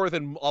make more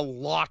than a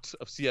lot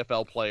of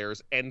CFL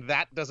players, and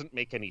that doesn't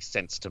make any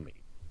sense to me.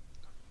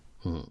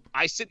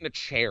 I sit in a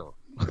chair.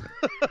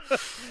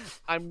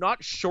 I'm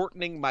not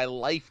shortening my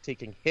life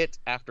taking hit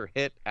after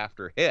hit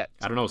after hit.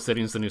 I don't know,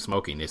 sitting's the new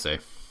smoking, they say.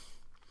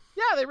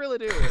 Yeah, they really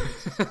do.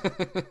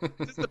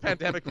 Since the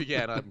pandemic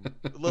began, I'm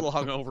a little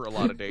hungover a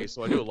lot of days,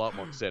 so I do a lot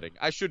more sitting.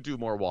 I should do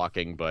more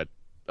walking, but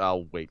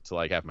I'll wait till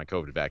I have my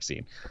COVID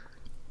vaccine.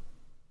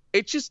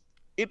 It just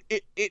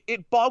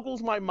it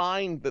boggles my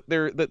mind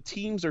that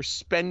teams are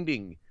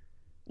spending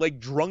like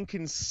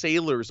drunken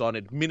sailors on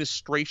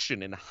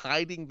administration and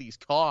hiding these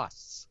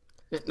costs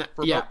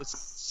for about the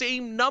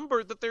same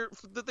number that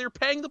they're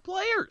paying the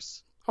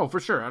players. Oh, for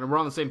sure. And we're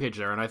on the same page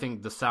there. And I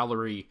think the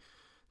salary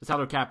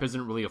cap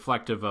isn't really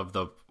reflective of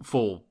the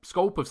full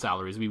scope of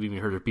salaries. We've even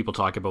heard people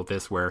talk about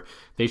this where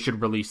they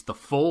should release the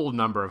full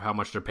number of how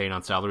much they're paying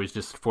on salaries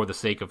just for the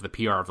sake of the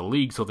PR of the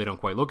league so they don't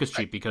quite look as cheap,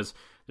 right? Because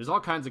there's all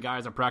kinds of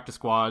guys on practice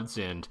squads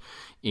and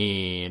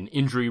in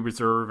injury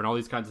reserve and all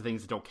these kinds of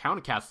things that don't count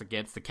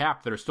against the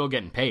cap that are still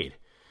getting paid.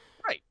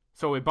 Right.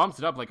 So it bumps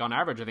it up. Like on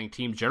average, I think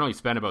teams generally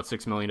spend about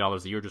 $6 million a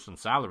year just on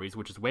salaries,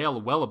 which is well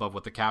above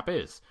what the cap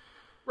is.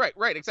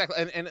 Right,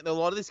 exactly. And a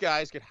lot of these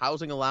guys get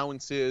housing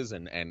allowances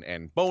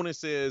and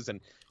bonuses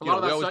and a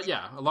lot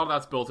of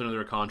that's built into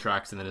their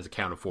contracts and then is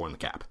accounted for in the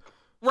cap.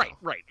 Right.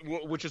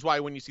 Which is why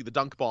when you see the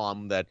dunk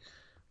bomb that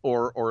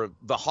or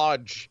the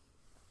Hodge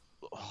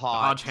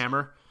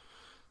hammer.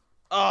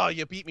 Oh,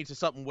 you beat me to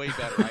something way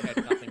better. I had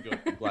nothing good.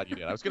 I'm glad you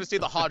did. I was going to say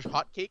the Hodge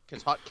hot cake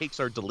because hot cakes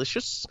are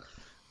delicious,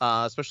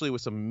 especially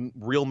with some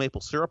real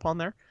maple syrup on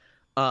there.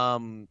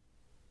 So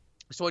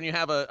when you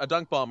have a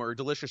dunk bomb or a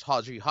delicious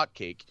Hodge hot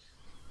cake,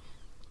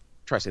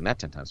 try saying that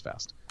 10 times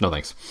fast. No,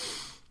 thanks.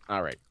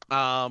 All right.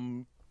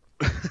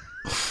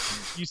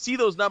 You see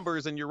those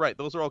numbers, and you're right.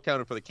 Those are all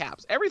counted for the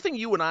caps. Everything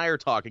you and I are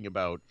talking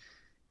about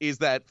is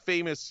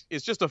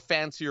just a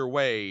fancier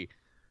way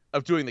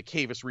of doing the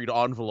Kavis Reed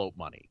envelope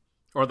money.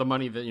 Or the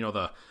money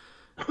that,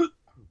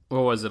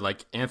 what was it?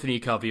 Like Anthony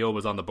Calvillo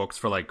was on the books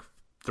for like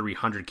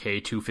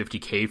 $300K,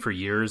 $250K for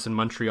years in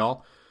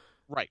Montreal.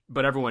 Right.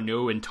 But everyone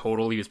knew in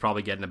total he was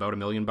probably getting about $1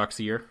 million a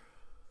year.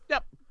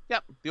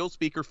 Yep. The old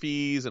speaker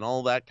fees and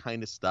all that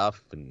kind of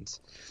stuff. And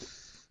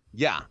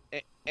yeah.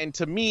 And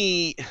to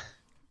me,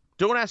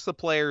 don't ask the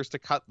players to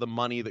cut the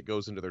money that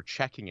goes into their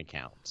checking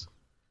account.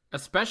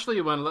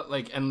 Especially when,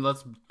 and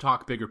let's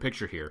talk bigger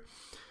picture here.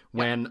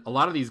 When a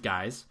lot of these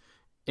guys,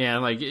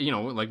 and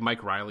like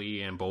Mike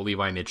Riley and Bo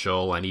Levi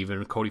Mitchell and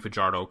even Cody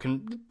Fajardo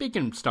they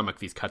can stomach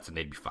these cuts and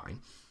they'd be fine.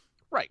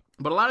 Right.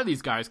 But a lot of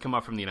these guys come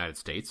up from the United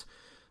States.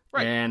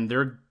 Right. And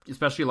they're,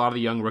 especially a lot of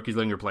the young rookies,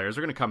 younger players,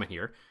 are going to come in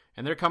here,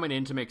 and they're coming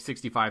in to make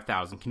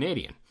 65,000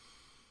 Canadian.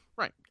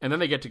 Right. And then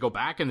they get to go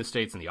back in the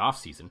States in the off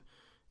season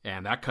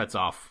and that cuts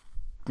off,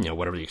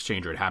 whatever the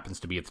exchange rate happens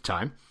to be at the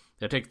time.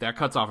 That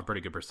cuts off a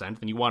pretty good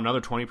percent. Then you want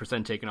another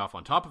 20% taken off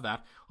on top of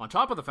that, on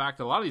top of the fact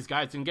that a lot of these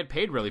guys didn't get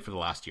paid really for the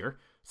last year.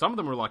 Some of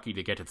them were lucky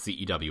to get to the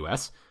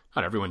CEWS.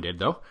 Not everyone did,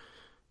 though.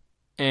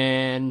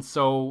 And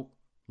so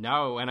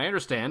now, and I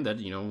understand that,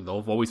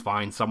 they'll always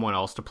find someone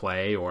else to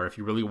play, or if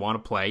you really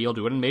want to play, you'll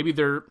do it. And maybe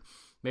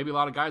a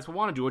lot of guys will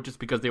want to do it just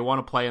because they want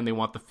to play and they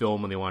want the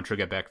film and they want to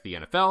get back to the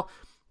NFL.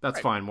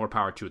 That's fine. More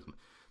power to them.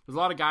 There's a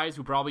lot of guys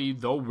who probably,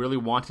 though, really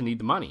want to need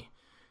the money.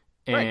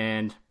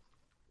 And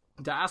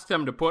to ask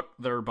them to put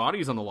their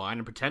bodies on the line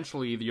and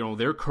potentially,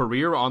 their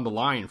career on the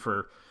line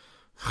for,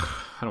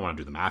 I don't want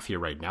to do the math here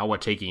right now,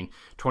 taking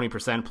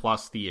 20%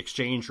 plus the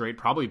exchange rate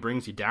probably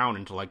brings you down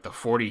into like the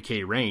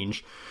 $40K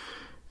range.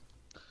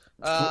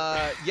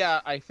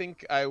 I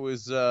think I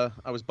was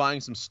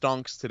buying some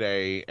stonks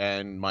today,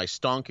 and my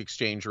stonk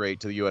exchange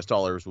rate to the US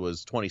dollars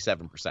was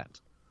 27%.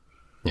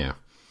 Yeah.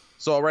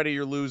 So already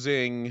you're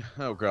losing,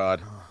 oh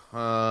God,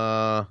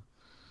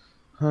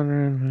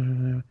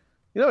 100.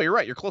 You're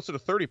right. You're closer to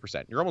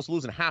 30%. You're almost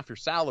losing half your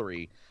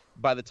salary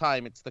by the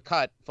time it's the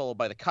cut, followed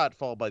by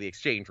the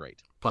exchange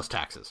rate. Plus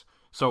taxes.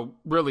 So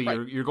really,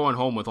 you're going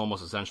home with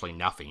almost essentially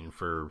nothing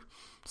for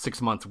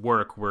 6 months'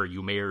 work, where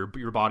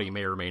your body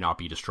may or may not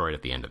be destroyed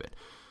at the end of it.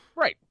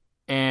 Right.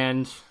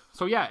 And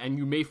so and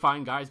you may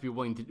find guys be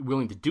willing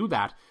to do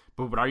that,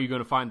 but are you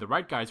going to find the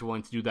right guys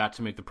willing to do that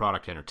to make the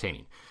product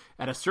entertaining?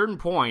 At a certain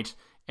point,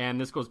 and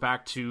this goes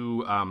back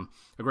to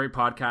a great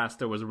podcast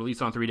that was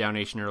released on 3 Down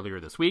Nation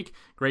earlier this week.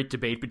 Great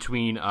debate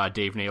between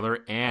Dave Naylor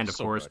and, of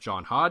course, good.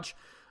 John Hodge.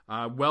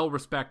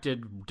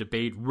 Well-respected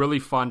debate, really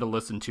fun to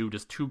listen to.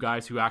 Just two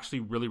guys who actually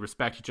really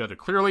respect each other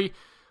clearly.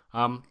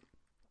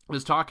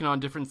 Was talking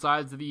on different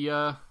sides of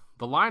the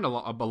line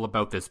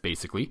about this,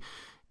 basically.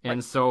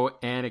 And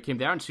and it came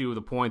down to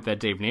the point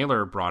that Dave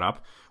Naylor brought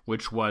up,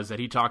 which was that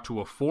he talked to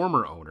a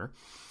former owner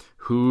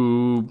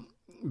who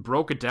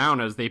broke it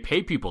down as they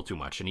pay people too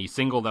much, and he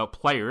singled out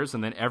players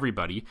and then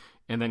everybody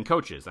and then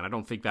coaches. And I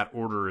don't think that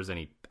order is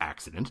any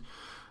accident.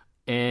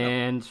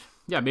 And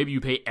maybe you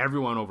pay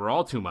everyone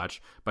overall too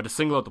much, but to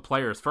single out the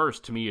players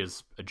first, to me,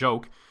 is a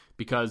joke,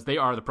 because they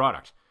are the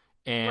product.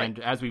 And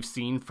as we've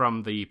seen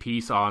from the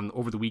piece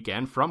over the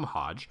weekend from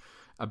Hodge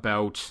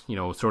about,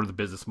 sort of the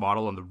business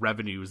model and the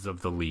revenues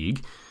of the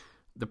league,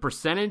 the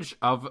percentage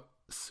of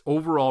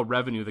overall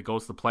revenue that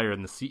goes to the player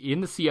in the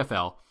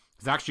CFL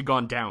has actually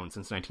gone down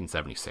since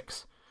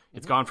 1976.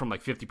 It's gone from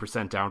like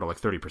 50% down to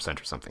like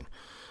 30% or something.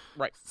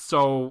 Right.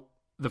 So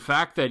the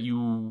fact that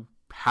you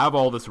have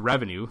all this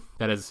revenue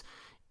that is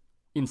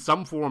in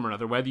some form or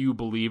another, whether you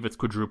believe it's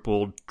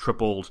quadrupled,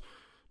 tripled,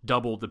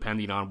 doubled,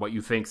 depending on what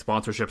you think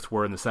sponsorships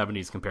were in the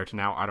 70s compared to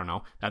now, I don't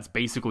know. That's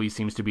basically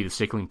seems to be the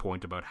sticking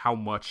point about how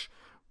much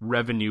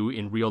revenue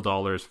in real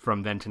dollars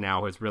from then to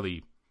now has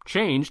really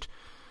changed.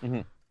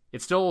 Mm-hmm.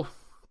 It still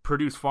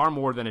produced far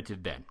more than it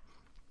did then.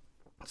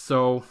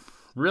 So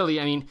really,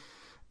 I mean,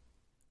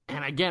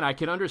 and again, I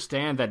can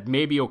understand that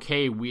maybe,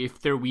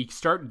 if we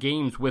start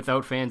games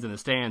without fans in the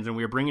stands and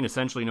we're bringing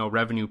essentially no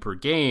revenue per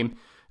game,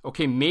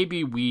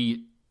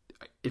 maybe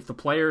if the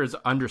players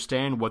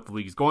understand what the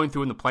league is going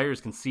through and the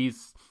players can see,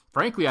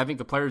 frankly, I think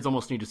the players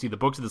almost need to see the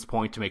books at this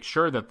point to make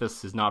sure that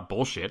this is not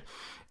bullshit,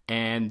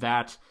 and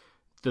that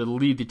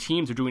the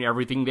teams are doing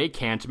everything they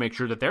can to make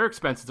sure that their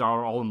expenses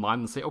are all in line,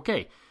 and say,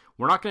 okay,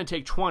 we're not going to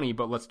take 20,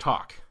 but let's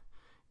talk.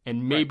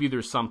 And maybe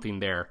there's something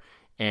there.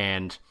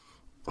 And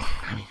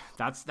I mean,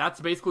 that's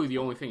basically the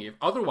only thing.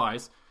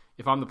 Otherwise,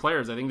 if I'm the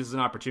players, I think this is an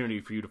opportunity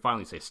for you to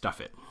finally say,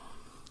 stuff it.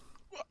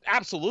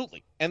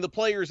 Absolutely. And the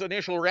players'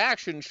 initial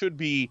reaction should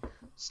be,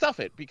 stuff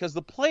it, because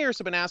the players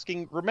have been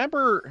asking,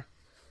 remember,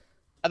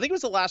 I think it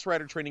was the last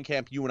Rider training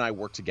camp you and I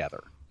worked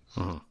together,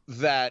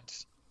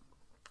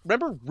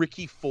 remember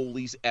Ricky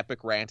Foley's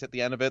epic rant at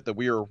the end of it, that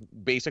we were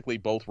basically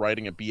both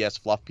writing a BS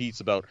fluff piece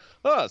about,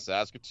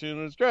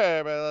 Saskatoon is great,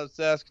 I love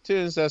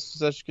Saskatoon, it's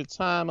such a good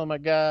time, oh my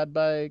God,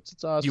 bikes,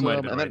 it's awesome. You might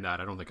have been writing that,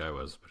 I don't think I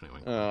was, but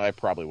anyway. I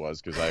probably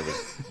was, because I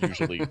was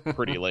usually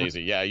pretty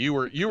lazy. Yeah, you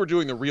were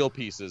doing the real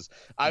pieces.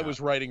 I was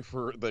writing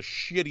for the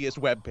shittiest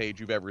webpage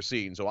you've ever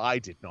seen, so I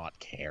did not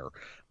care.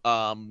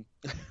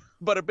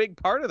 But a big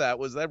part of that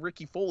was that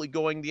Ricky Foley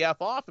going the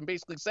F off and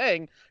basically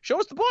saying, show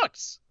us the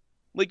books.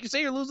 Like, you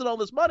say you're losing all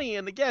this money,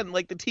 and again,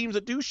 like, the teams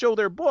that do show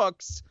their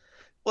books,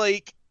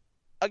 like,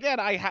 again,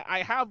 I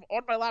have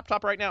on my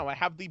laptop right now, I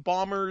have the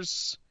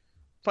Bombers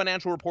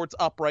financial reports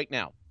up right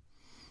now.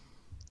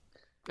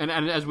 And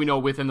as we know,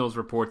 within those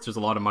reports, there's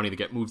a lot of money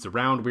that moves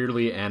around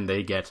weirdly, and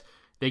they get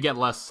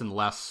less and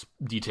less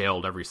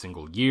detailed every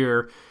single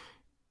year.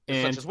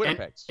 Such as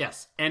Winnipeg's.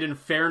 Yes, and in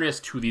fairness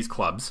to these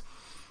clubs,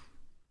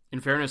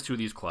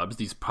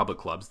 these public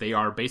clubs, they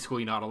are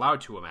basically not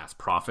allowed to amass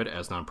profit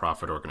as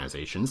nonprofit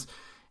organizations.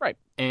 Right.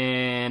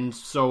 And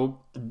so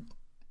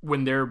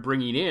when they're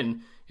bringing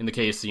in the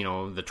case, the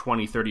 $20,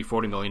 $30,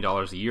 $40 million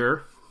a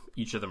year,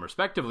 each of them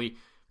respectively,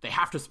 they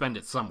have to spend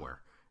it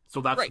somewhere. So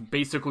that's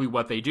basically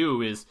what they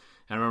do is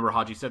And I remember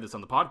Haji said this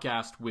on the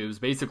podcast. It was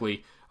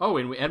basically,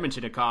 in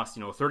Edmonton it costs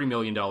 $30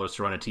 million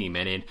to run a team,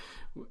 and in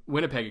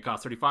Winnipeg it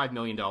costs $35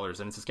 million, and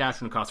in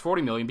Saskatchewan it costs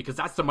 $40 million, because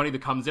that's the money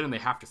that comes in and they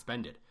have to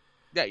spend it.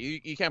 Yeah,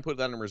 you can't put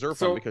that in a reserve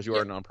fund because you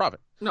are a nonprofit.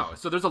 No,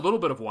 so there's a little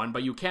bit of one,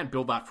 but you can't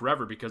build that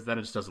forever because then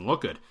it just doesn't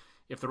look good.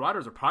 If the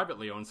Riders are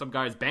privately owned, some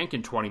guy's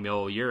banking $20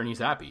 million a year and he's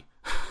happy.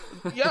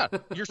 Yeah,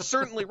 you're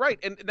certainly right.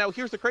 And now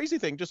here's the crazy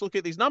thing. Just look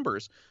at these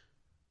numbers.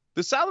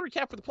 The salary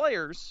cap for the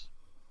players,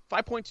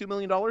 $5.2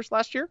 million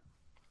last year.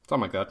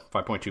 Something like that,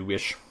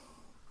 5.2-ish.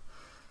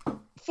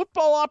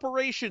 Football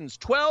operations,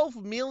 $12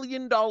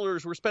 million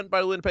were spent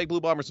by the Winnipeg Blue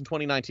Bombers in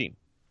 2019.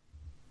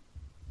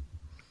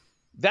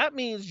 That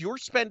means you're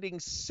spending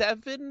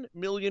 $7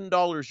 million.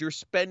 You're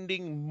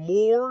spending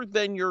more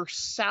than your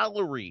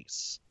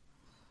salaries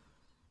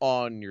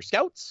on your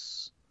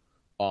scouts,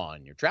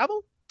 on your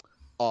travel,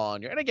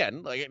 and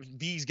again, like,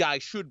 these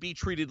guys should be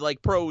treated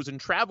like pros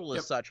and travel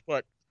as such,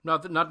 but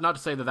not to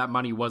say that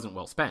money wasn't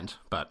well spent,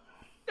 but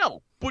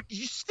no, but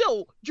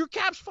your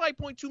cap's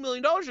 $5.2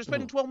 million. You're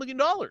spending $12 million.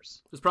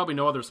 There's probably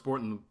no other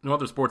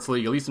sports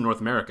league, at least in North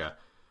America,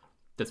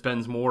 that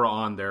spends more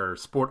on their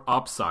sport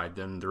upside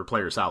than their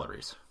player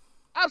salaries.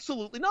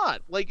 Absolutely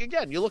not. Like,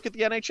 again, you look at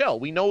the NHL.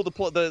 We know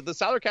the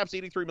salary cap's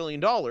 $83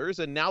 million,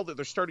 and now that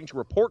they're starting to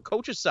report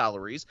coaches'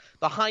 salaries,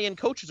 the high-end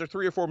coaches are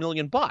 $3 or $4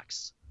 million.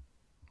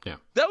 Yeah,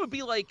 that would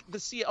be like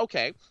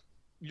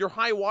your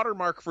high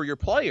watermark for your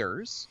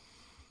players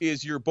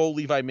is your Bo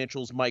Levi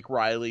Mitchells, Mike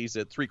Riley's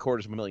at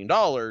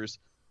 $750,000.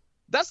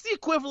 That's the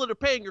equivalent of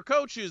paying your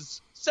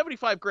coaches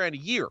 $75,000 a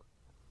year.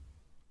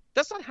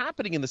 That's not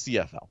happening in the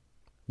CFL.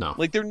 No,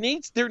 like there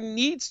needs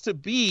to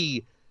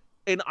be.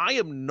 And I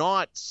am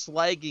not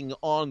slagging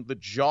on the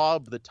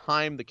job, the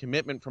time, the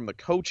commitment from the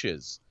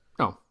coaches.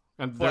 No,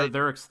 and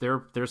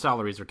their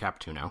salaries are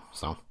capped too now.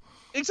 So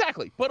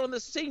exactly. But on the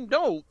same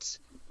note,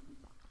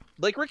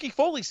 like Ricky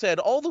Foley said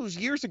all those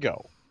years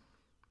ago,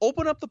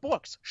 open up the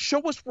books,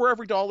 show us where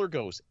every dollar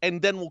goes,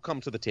 and then we'll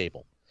come to the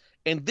table.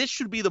 And this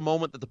should be the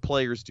moment that the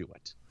players do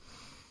it.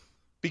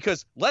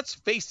 Because let's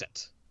face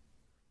it,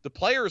 the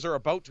players are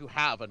about to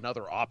have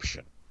another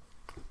option.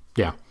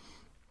 Yeah.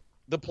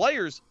 The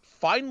players,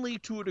 finally,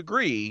 to a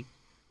degree,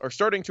 are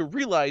starting to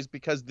realize,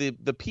 because the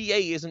PA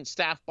isn't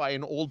staffed by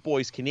an old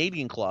boys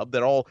Canadian club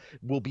that all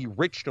will be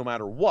rich no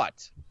matter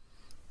what.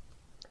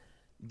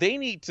 They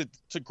need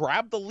to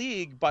grab the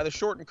league by the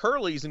short and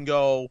curlies and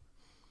go,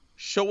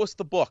 show us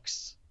the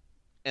books,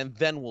 and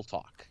then we'll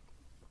talk.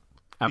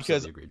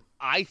 Absolutely agreed.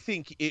 I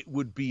think it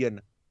would be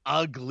an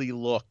ugly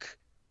look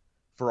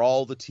for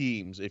all the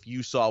teams if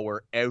you saw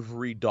where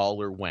every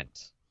dollar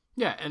went.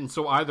 Yeah, and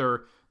so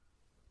either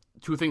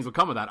two things will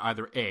come of that.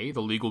 Either A,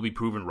 the league will be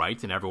proven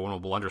right and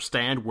everyone will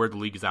understand where the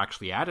league is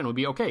actually at, and it'll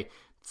be okay.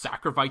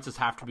 Sacrifices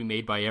have to be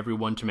made by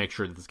everyone to make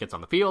sure that this gets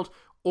on the field.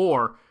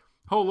 Or,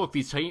 oh, look,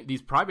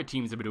 these private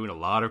teams have been doing a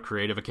lot of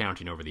creative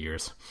accounting over the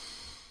years.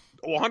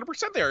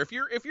 100% there. If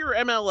you're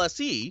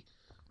MLSE,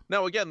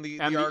 now again the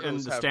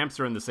Stamps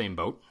are in the same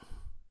boat,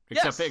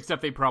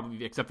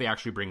 except they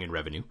actually bring in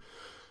revenue.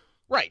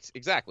 Right,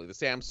 exactly. The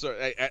Stamps are,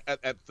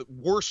 at the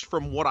worst,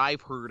 from what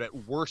I've heard, at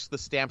worst the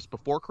Stamps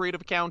before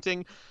creative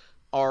accounting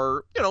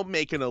are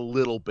making a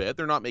little bit.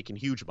 They're not making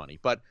huge money,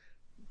 but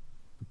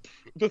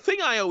the thing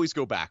I always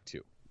go back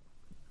to,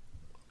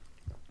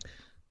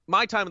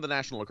 my time in the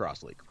National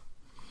Lacrosse League,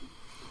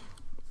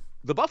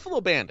 the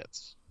Buffalo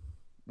Bandits,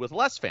 with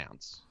less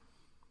fans,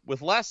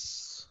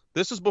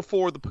 this is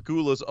before the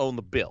Pagulas owned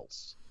the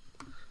Bills.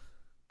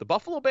 The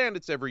Buffalo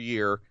Bandits every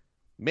year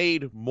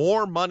made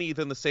more money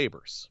than the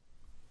Sabres.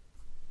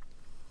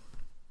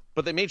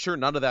 But they made sure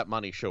none of that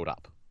money showed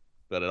up.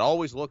 That it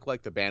always looked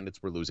like the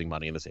Bandits were losing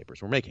money and the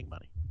Sabres were making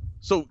money.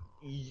 So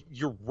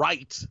you're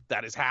right,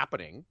 that is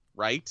happening,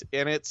 right?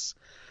 And it's,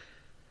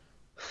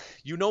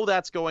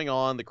 that's going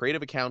on, the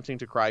creative accounting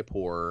to cry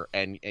poor,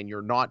 and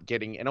you're not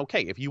getting, and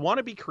okay, if you want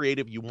to be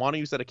creative, you want to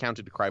use that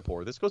accounting to cry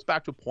poor. This goes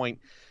back to a point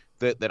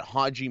that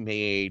Haji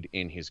made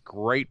in his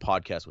great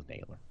podcast with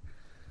Naylor.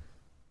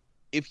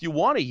 If you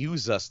want to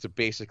use us to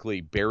basically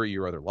bury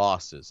your other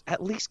losses,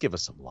 at least give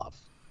us some love.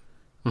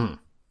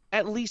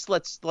 At least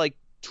let's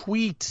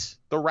tweet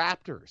the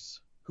Raptors,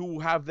 who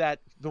have that.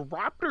 The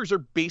Raptors are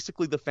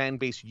basically the fan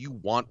base you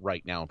want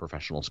right now in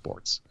professional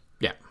sports.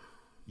 Yeah.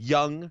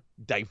 Young,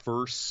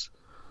 diverse.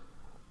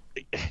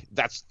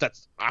 That's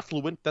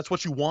affluent. That's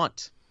what you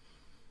want.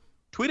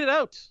 Tweet it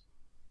out.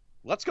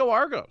 Let's go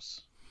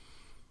Argos.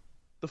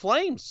 The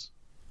Flames.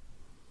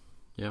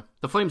 Yeah,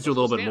 the Flames do a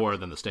little bit more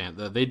than the Stamps.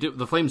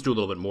 The Flames do a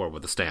little bit more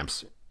with the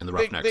Stamps and the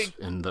Roughnecks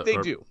do. And the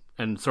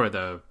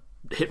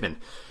Hitmen.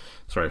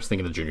 Sorry, I was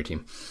thinking of the junior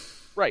team.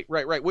 Right.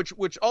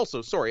 Which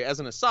also, sorry, as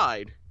an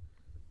aside,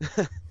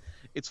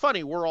 it's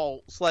funny, we're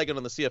all slagging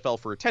on the CFL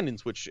for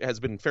attendance, which has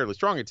been fairly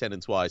strong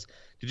attendance-wise.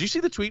 Did you see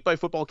the tweet by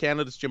Football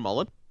Canada's Jim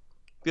Mullen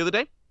the other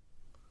day?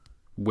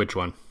 Which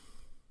one?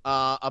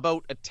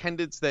 About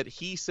attendance, that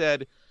he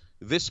said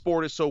this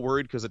sport is so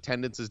worried because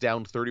attendance is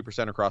down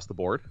 30% across the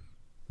board.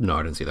 No,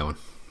 I didn't see that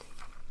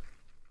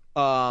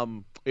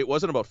one. It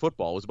wasn't about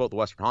football. It was about the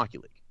Western Hockey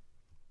League.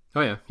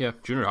 Oh yeah, yeah.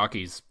 Junior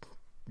hockey's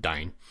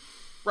dying.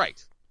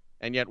 Right.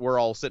 And yet we're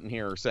all sitting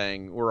here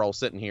shitting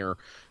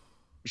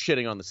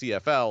on the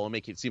CFL and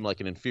making it seem like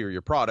an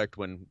inferior product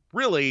when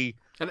really...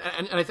 And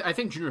I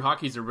think junior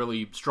hockey is a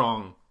really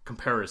strong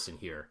comparison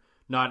here.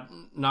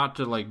 Not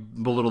to like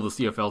belittle the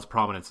CFL's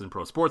prominence in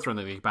pro sports or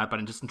anything like that,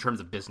 but just in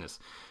terms of business.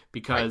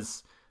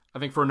 Because I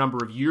think for a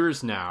number of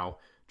years now,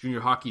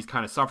 junior hockey's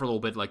kind of suffered a little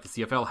bit like the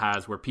CFL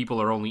has, where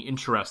people are only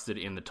interested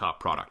in the top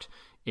product,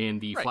 in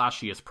the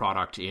flashiest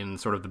product, in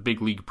sort of the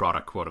big league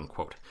product, quote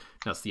unquote.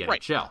 That's the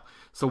NHL.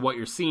 So what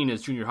you're seeing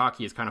is junior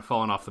hockey has kind of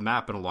fallen off the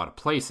map in a lot of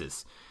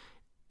places.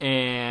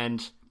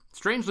 And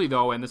strangely,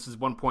 though, and this is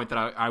one point that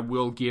I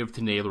will give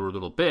to Naylor a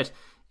little bit,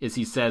 is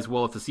he says,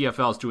 well, if the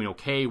CFL is doing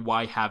okay,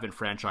 why haven't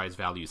franchise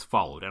values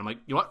followed? And I'm like,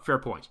 you know what? Fair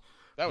point.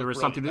 That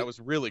was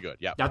really good.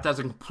 Yeah. That's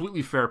a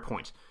completely fair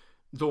point.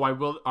 Though I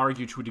will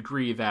argue to a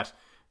degree that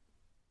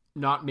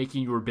not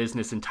making your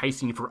business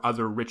enticing for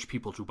other rich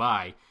people to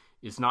buy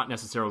is not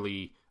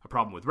necessarily a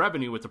problem with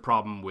revenue. It's a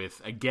problem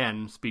with,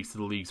 again, speaks to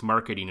the league's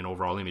marketing and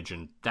overall image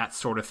and that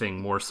sort of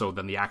thing more so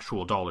than the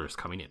actual dollars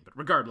coming in. But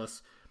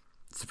regardless,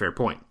 it's a fair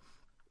point.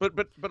 But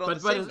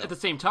at the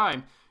same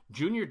time,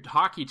 junior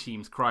hockey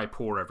teams cry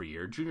poor every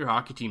year. Junior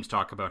hockey teams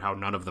talk about how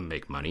none of them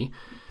make money.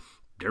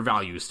 Their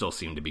values still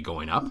seem to be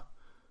going up.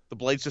 The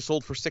Blades just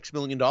sold for $6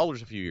 million a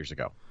few years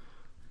ago.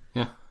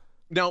 Yeah.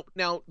 Now,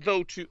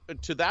 though,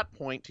 to that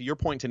point, to your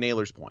point, to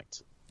Naylor's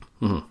point,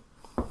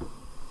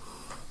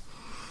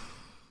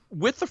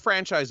 with the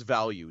franchise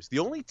values, the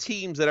only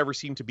teams that ever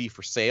seem to be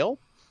for sale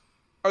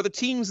are the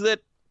teams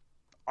that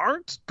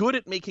aren't good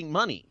at making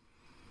money.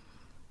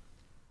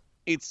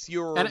 It's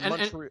your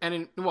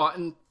and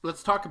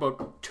let's talk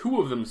about two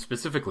of them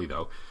specifically,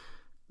 though.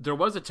 There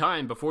was a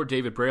time before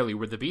David Braley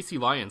where the BC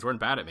Lions weren't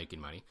bad at making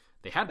money.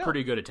 They had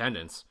pretty good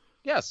attendance.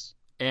 Yes.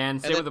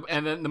 And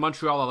then the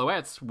Montreal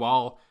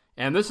Alouettes,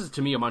 and this is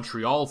to me a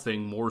Montreal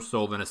thing more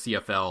so than a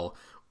CFL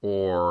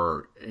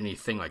or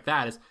anything like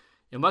that, is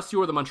unless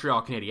you are the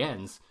Montreal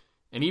Canadiens,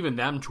 and even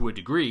them to a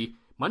degree,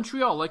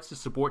 Montreal likes to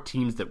support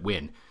teams that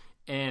win.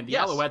 And the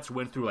Alouettes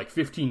went through like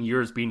 15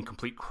 years being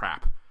complete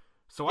crap.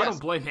 So I don't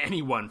blame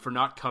anyone for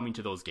not coming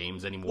to those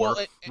games anymore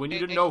when you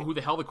didn't know who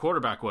the hell the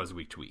quarterback was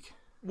week to week.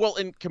 Well,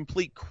 and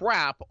complete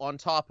crap on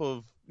top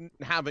of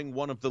having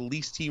one of the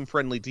least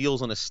team-friendly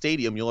deals on a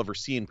stadium you'll ever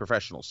see in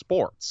professional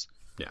sports.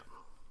 Yeah.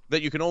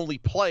 That you can only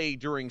play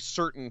during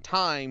certain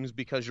times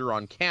because you're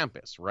on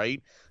campus,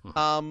 right?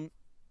 Mm-hmm.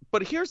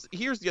 But here's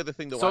the other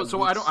thing, though.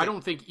 So I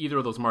don't think either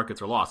of those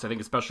markets are lost. I think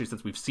especially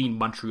since we've seen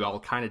Montreal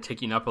kind of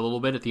ticking up a little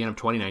bit at the end of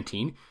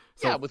 2019.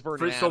 So with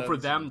Vernon Adams. So for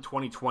them,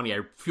 2020, I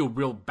feel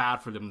real bad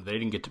for them that they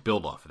didn't get to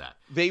build off of that.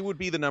 They would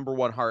be the number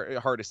one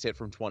hardest hit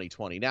from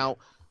 2020. Now,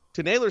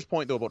 to Naylor's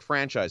point, though, about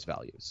franchise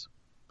values,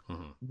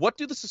 what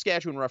do the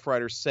Saskatchewan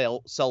Roughriders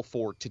sell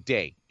for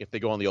today if they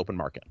go on the open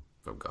market?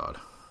 Oh, God.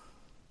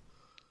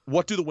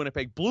 What do the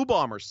Winnipeg Blue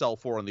Bombers sell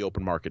for on the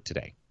open market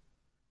today?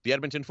 The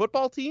Edmonton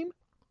football team?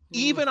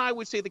 Even I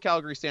would say the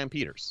Calgary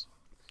Stampeders.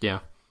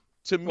 Yeah.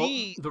 To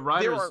me, the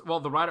Riders.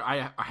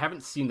 I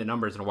haven't seen the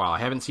numbers in a while. I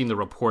haven't seen the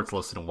reports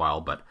listed in a while.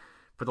 But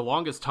for the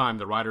longest time,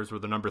 the Riders were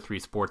the number 3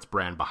 sports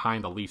brand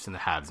behind the Leafs and the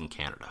Habs in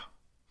Canada.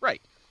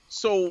 Right.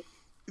 So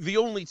the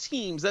only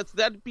teams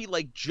that'd be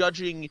like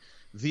judging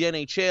the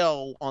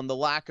NHL on the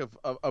lack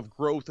of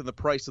growth in the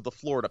price of the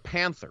Florida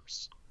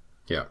Panthers.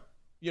 Yeah.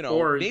 You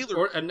know,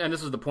 and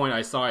this is the point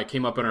I saw. It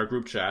came up in our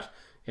group chat,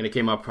 and it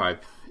came up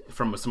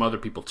from some other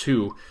people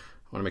too.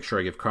 I want to make sure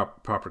I give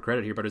proper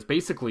credit here, but it's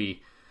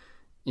basically,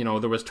 you know,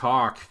 there was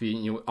talk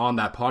on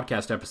that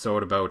podcast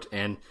episode about,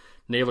 and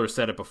Naylor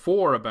said it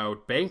before,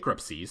 about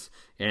bankruptcies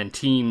and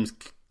teams,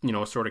 you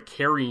know, sort of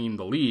carrying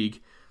the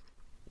league.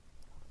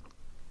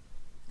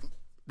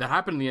 That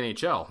happened in the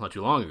NHL not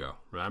too long ago,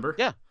 remember?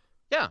 Yeah.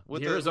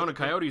 The Arizona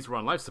Coyotes were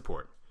on life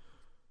support.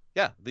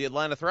 Yeah, the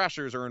Atlanta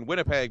Thrashers are in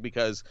Winnipeg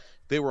because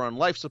they were on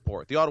life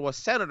support. The Ottawa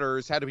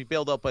Senators had to be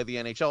bailed out by the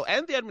NHL,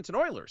 and the Edmonton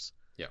Oilers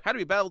had to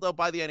be bailed out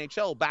by the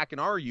NHL back in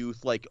our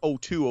youth, like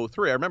 02,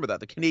 03. I remember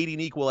that. The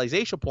Canadian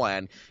Equalization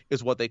Plan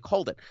is what they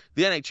called it.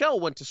 The NHL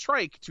went to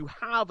strike to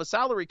have a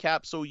salary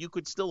cap so you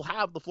could still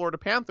have the Florida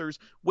Panthers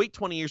wait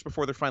 20 years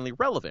before they're finally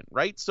relevant,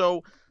 right?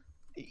 So,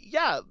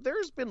 yeah,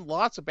 there's been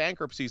lots of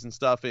bankruptcies and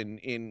stuff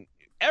in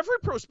every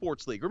pro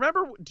sports league.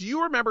 Do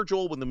you remember,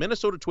 Joel, when the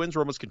Minnesota Twins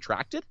were almost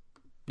contracted?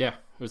 Yeah,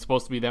 it was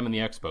supposed to be them and the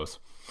Expos.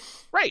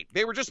 Right.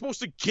 They were just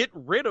supposed to get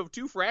rid of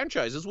 2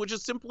 franchises, which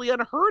is simply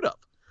unheard of.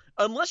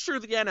 Unless you're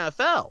the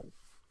NFL.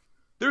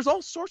 There's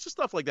all sorts of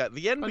stuff like that.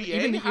 The NBA...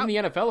 Even the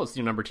NFL has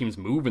seen a number of teams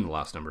move in the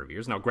last number of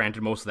years. Now,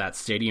 granted, most of that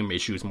stadium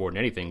issues more than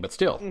anything, but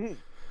still. Mm-hmm.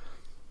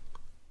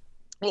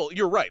 Well,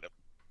 you're right.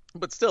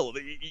 But still,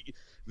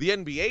 the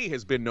NBA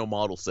has been no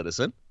model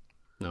citizen.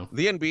 No.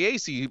 The NBA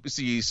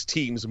sees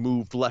teams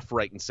moved left,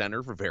 right, and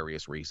center for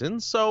various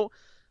reasons. So...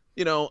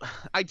 You know,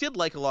 I did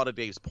like a lot of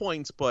Dave's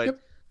points, but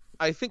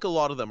I think a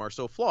lot of them are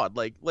so flawed.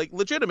 Like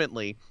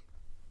legitimately,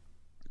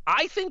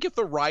 I think if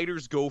the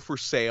Riders go for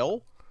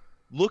sale,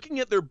 looking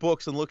at their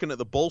books and looking at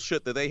the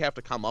bullshit that they have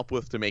to come up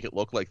with to make it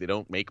look like they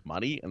don't make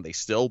money and they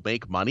still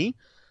make money,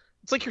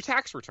 It's like your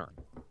tax return,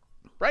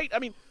 right? I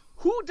mean,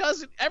 who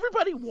doesn't?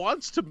 Everybody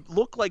wants to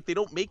look like they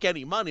don't make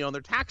any money on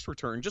their tax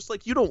return, just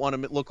like you don't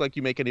want to look like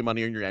you make any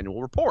money on your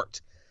annual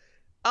report.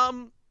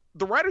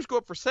 The Riders go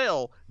up for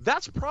sale.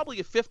 That's probably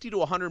a $50 to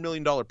 $100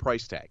 million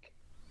price tag.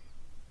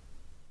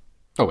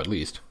 Oh, at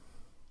least.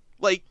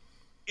 Like,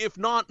 if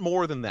not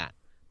more than that.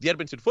 The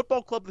Edmonton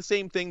Football Club, the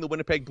same thing. The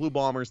Winnipeg Blue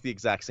Bombers, the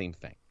exact same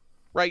thing,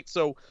 right?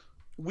 So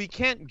we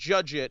can't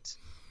judge it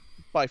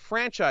by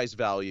franchise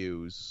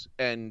values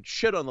and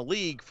shit on the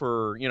league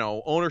for,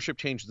 ownership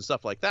changes and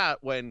stuff like that,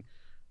 when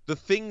the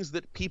things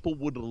that people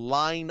would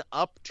line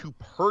up to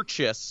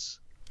purchase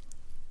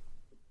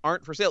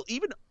aren't for sale.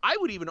 I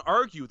would even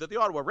argue that the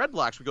Ottawa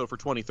Redblacks would go for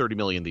 20, 30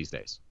 million these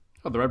days.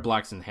 Well, the Red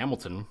Blacks in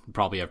Hamilton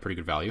probably have pretty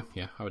good value.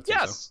 Yeah, I would say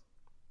so.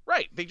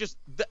 Right.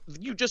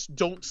 You just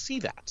don't see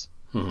that.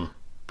 Mm-hmm.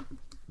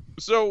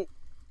 So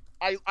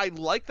I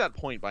like that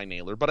point by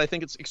Naylor, but I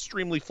think it's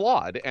extremely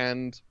flawed,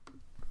 and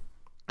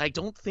I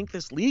don't think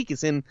this league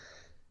is in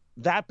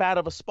that bad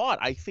of a spot.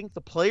 I think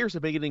the players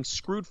have been getting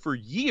screwed for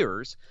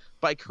years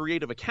by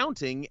creative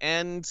accounting,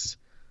 and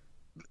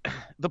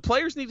the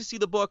players need to see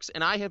the books,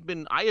 and I have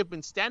been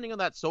standing on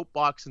that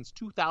soapbox since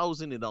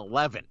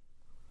 2011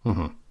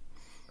 mm-hmm.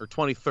 or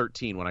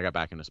 2013 when I got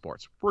back into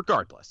sports.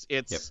 Regardless,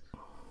 it's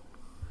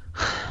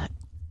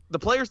the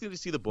players need to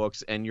see the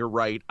books, and you're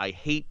right. I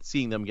hate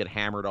seeing them get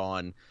hammered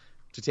on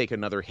to take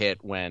another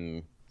hit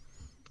when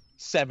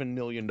 $7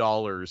 million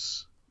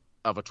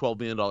of a $12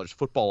 million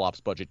football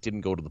ops budget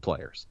didn't go to the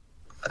players.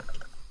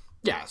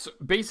 Yeah, so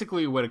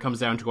basically what it comes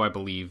down to, I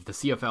believe, the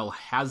CFL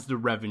has the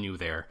revenue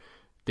there.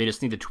 They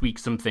just need to tweak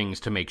some things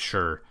to make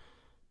sure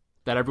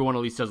that everyone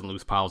at least doesn't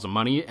lose piles of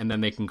money, and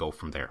then they can go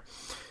from there.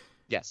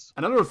 Yes.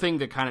 Another thing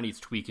that kind of needs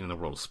tweaking in the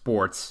world of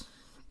sports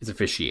is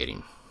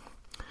officiating.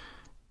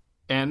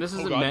 And this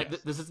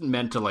isn't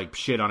meant to like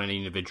shit on any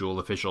individual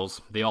officials.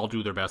 They all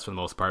do their best for the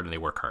most part, and they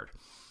work hard.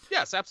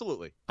 Yes,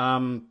 absolutely.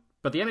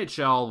 But the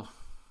NHL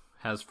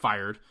has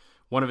fired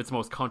one of its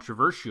most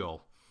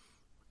controversial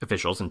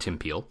officials in Tim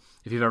Peel.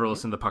 If you've ever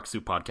listened to the Puck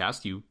Soup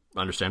podcast, you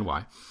understand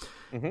why.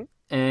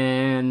 Mm-hmm.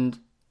 And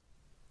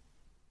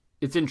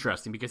it's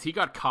interesting because he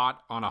got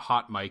caught on a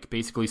hot mic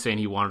basically saying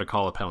he wanted to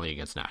call a penalty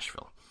against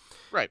Nashville.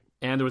 Right.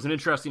 And there was an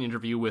interesting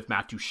interview with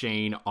Matt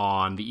Duchene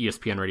on the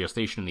ESPN radio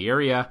station in the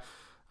area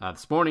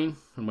this morning,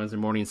 on Wednesday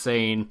morning,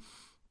 saying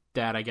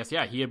that, I guess,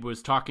 he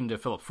was talking to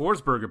Philip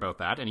Forsberg about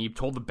that, and he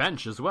told the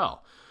bench as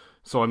well.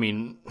 So, I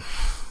mean,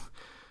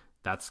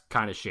 that's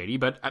kind of shady.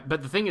 But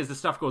the thing is, this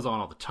stuff goes on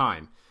all the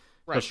time,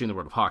 especially in the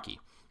world of hockey.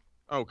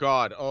 Oh,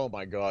 God. Oh,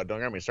 my God. Don't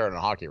get me started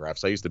on hockey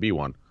refs. I used to be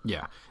one.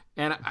 Yeah.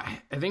 And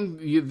I think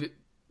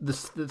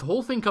the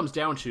whole thing comes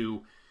down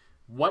to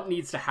what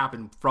needs to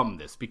happen from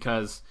this,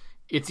 because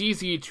it's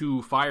easy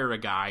to fire a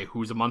guy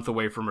who's a month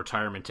away from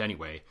retirement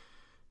anyway,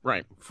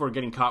 right, for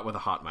getting caught with a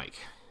hot mic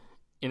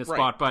in a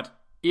spot. But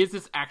is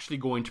this actually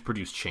going to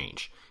produce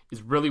change?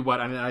 Is really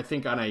what I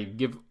think, and I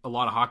give a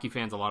lot of hockey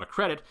fans a lot of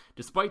credit,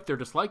 despite their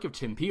dislike of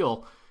Tim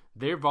Peel,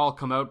 they've all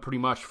come out pretty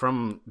much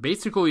from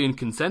basically in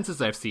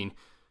consensus I've seen,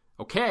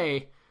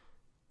 okay,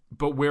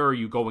 but where are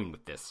you going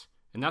with this?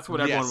 And that's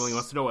what everyone really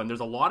wants to know. And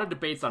there's a lot of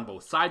debates on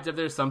both sides of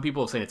this. Some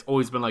people are saying it's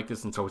always been like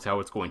this and so it's how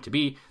it's going to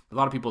be. A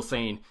lot of people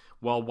saying,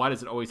 well, why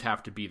does it always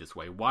have to be this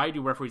way? Why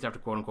do referees have to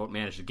quote-unquote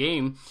manage the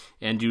game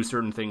and do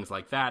certain things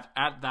like that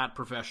at that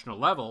professional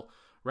level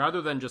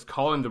rather than just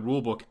calling the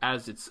rule book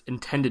as it's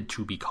intended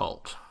to be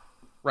called?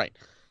 Right.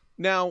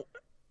 Now,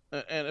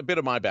 and a bit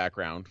of my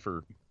background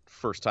for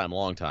first time,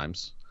 long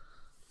times.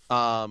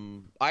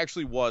 I've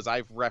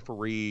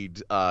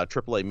refereed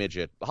AAA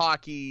midget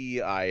hockey.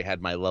 I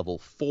had my level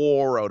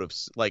 4 out of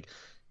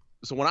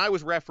so when I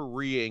was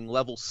refereeing,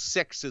 level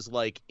 6 is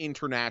like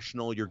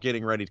international. You're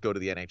getting ready to go to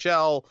the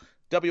NHL,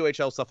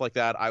 WHL, stuff like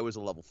that. I was a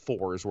level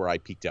 4 is where I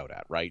peaked out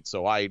at, right?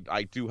 So I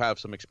do have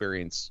some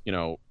experience,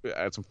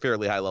 at some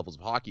fairly high levels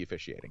of hockey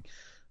officiating.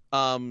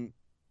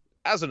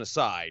 As an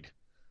aside,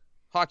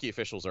 hockey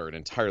officials are an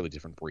entirely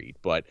different breed,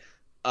 but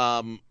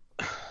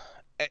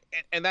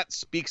and that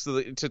speaks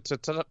to to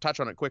touch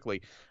on it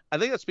quickly. I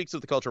think that speaks to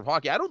the culture of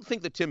hockey. I don't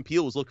think that Tim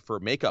Peel was looking for a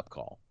makeup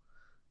call.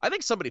 I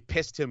think somebody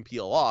pissed Tim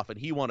Peel off and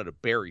he wanted to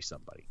bury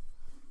somebody.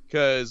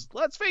 Because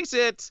let's face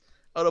it,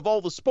 out of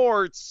all the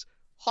sports,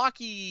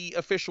 hockey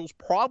officials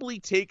probably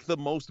take the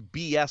most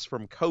BS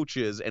from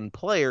coaches and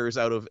players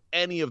out of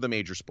any of the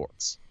major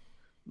sports.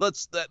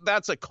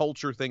 That's a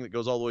culture thing that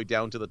goes all the way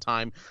down to the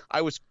time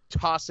I was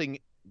tossing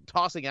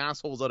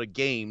assholes out of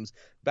games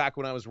back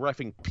when I was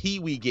reffing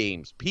Pee-wee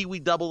games,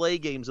 Pee-wee AA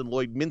games in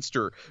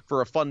Lloydminster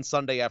for a fun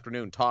Sunday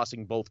afternoon,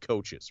 tossing both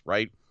coaches,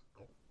 right?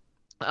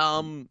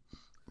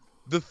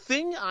 The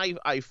thing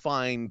I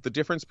find the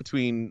difference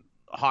between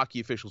hockey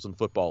officials and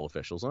football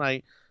officials,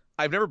 and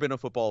I've never been a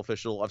football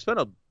official. I've spent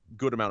a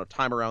good amount of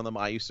time around them.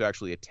 I used to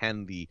actually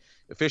attend the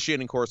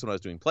officiating course when I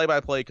was doing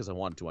play-by-play because I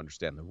wanted to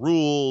understand the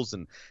rules,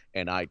 and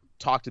I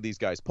talked to these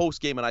guys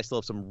post-game, and I still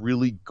have some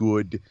really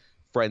good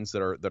friends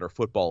that are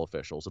football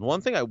officials. And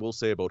one thing I will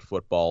say about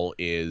football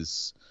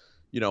is,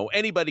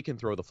 anybody can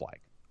throw the flag.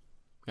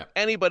 Yeah.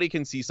 Anybody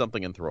can see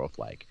something and throw a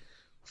flag.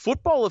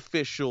 Football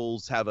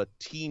officials have a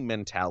team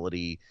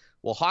mentality,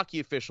 while hockey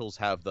officials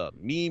have the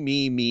me,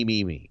 me, me,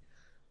 me, me.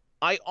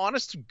 I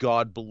honest to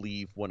God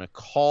believe when a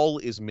call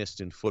is missed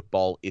in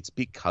football, it's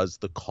because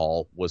the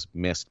call was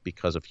missed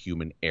because of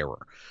human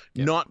error.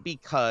 Yeah. Not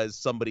because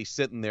somebody's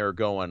sitting there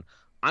going,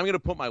 I'm going to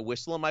put my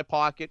whistle in my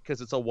pocket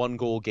because it's a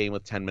 1-goal game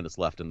with 10 minutes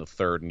left in the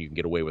third and you can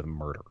get away with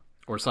murder.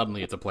 Or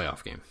suddenly it's a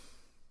playoff game.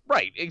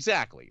 Right,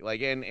 exactly.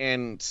 Like,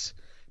 and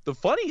the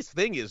funniest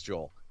thing is,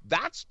 Joel,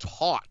 that's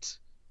taught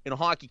in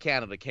Hockey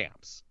Canada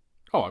camps.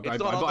 Oh,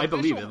 I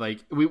believe it. Like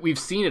we've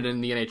seen it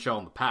in the NHL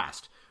in the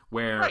past,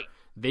 where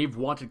they've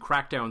wanted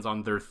crackdowns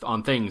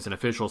on things, and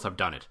officials have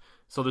done it.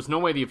 So there's no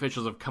way the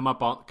officials have come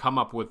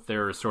up with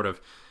their sort of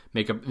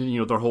makeup,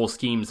 their whole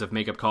schemes of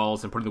makeup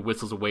calls and putting the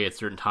whistles away at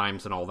certain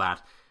times and all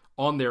that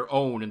on their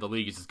own, and the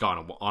league has just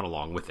gone on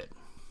along with it.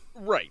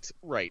 Right,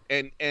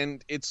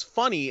 and it's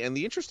funny, and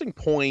the interesting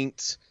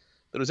point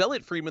that was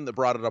Elliot Friedman that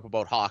brought it up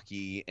about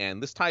hockey,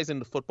 and this ties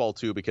into football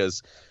too,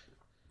 because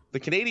the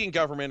Canadian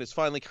government is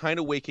finally kind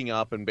of waking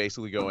up and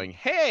basically going,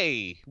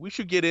 hey, we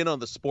should get in on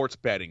the sports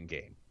betting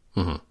game.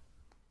 Mm-hmm. A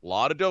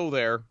lot of dough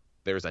there.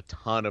 There's a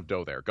ton of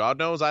dough there. God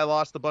knows I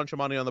lost a bunch of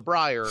money on the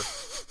Brier.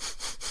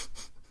 It's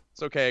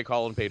okay.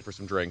 Colin paid for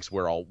some drinks.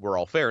 We're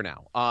all fair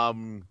now.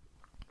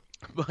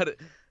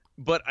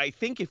 But I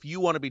think if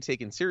you want to be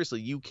taken seriously,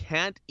 you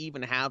can't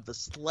even have the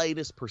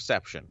slightest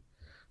perception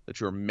that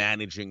you're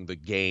managing the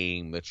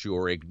game, that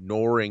you're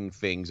ignoring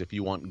things if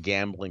you want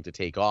gambling to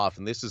take off.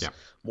 And this is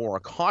more a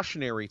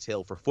cautionary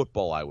tale for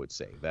football, I would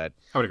say. That,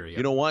 I would agree.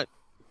 You know what?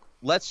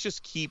 Let's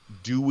just keep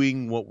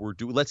doing what we're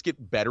doing. Let's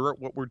get better at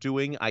what we're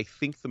doing. I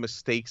think the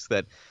mistakes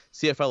that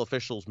CFL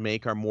officials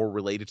make are more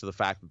related to the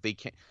fact that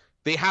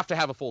they have to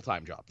have a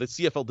full-time job. The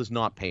CFL does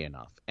not pay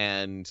enough.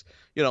 And,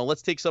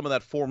 let's take some of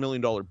that $4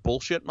 million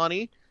bullshit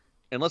money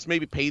and let's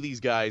maybe pay these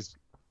guys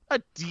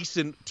a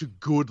decent to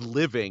good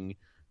living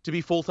to be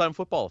full-time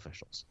football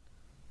officials.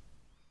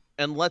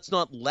 And let's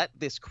not let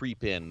this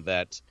creep in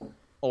that,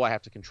 I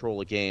have to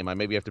control a game. I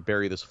maybe have to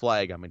bury this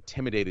flag. I'm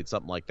intimidated,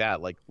 something like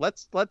that. Like,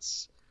 let's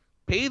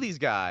pay these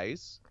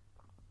guys,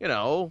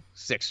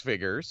 6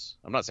 figures.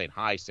 I'm not saying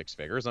high 6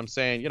 figures. I'm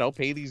saying,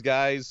 pay these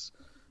guys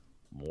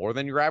more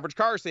than your average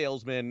car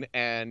salesman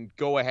and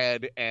go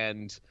ahead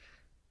and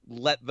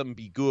let them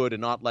be good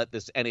and not let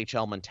this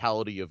NHL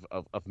mentality of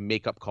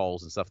makeup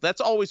calls and stuff.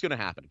 That's always going to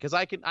happen, because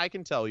I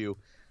can tell you,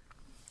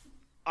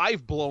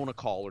 I've blown a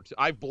call or two.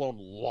 I've blown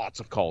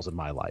lots of calls in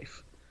my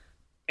life.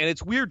 And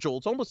it's weird,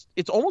 Joel.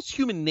 It's almost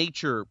human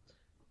nature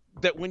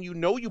that when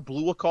you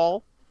blew a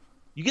call,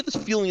 you get this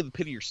feeling in the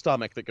pit of your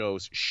stomach that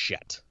goes,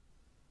 shit.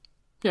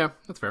 Yeah,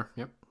 that's fair.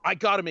 Yep. I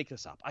got to make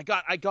this up. I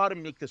got to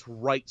make this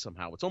right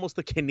somehow. It's almost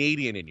the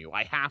Canadian in you.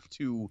 I have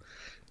to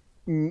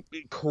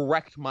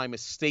correct my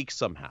mistake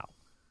somehow.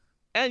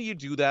 And you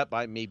do that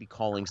by maybe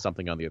calling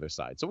something on the other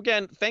side. So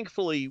again,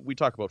 thankfully, we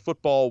talk about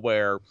football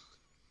where,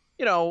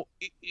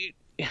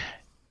 it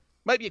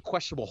might be a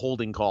questionable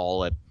holding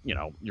call at,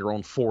 your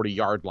own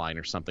 40-yard line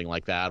or something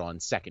like that on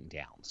second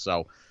down.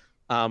 So,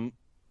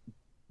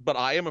 but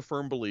I am a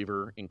firm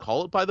believer in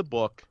call it by the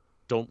book.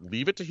 Don't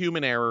leave it to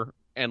human error,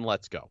 and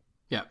let's go.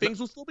 Yeah, things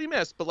will still be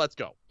missed, but let's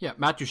go. Yeah,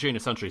 Matt Duchene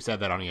essentially said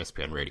that on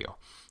ESPN Radio.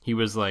 He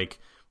was like,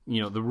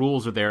 the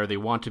rules are there. They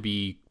want to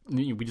be.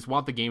 We just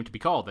want the game to be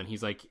called. And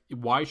he's like,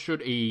 why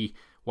should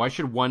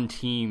one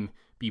team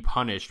be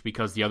punished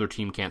because the other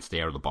team can't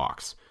stay out of the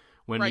box?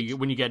 When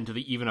you get into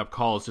the even up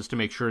calls, just to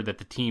make sure that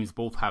the teams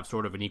both have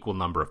sort of an equal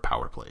number of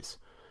power plays.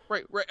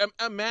 Right.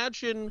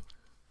 Imagine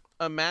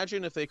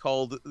if they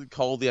called the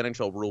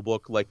NHL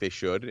rulebook like they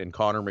should, and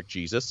Connor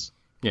McJesus.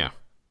 Yeah.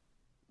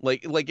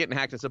 Like getting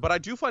hacked and stuff. But I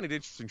do find it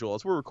interesting, Joel.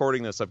 As we're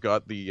recording this, I've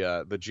got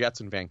the Jets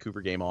and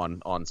Vancouver game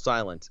on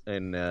silent,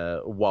 and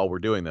while we're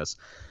doing this,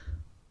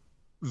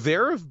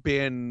 there have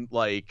been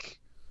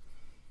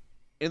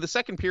in the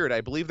second period,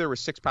 I believe there were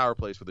 6 power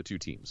plays for the two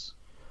teams.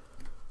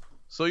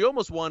 So you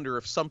almost wonder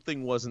if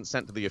something wasn't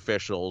sent to the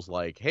officials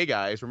like, hey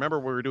guys, remember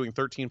we were doing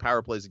 13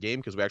 power plays a game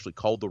because we actually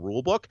called the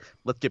rule book?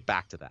 Let's get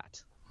back to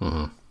that.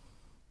 Mm-hmm.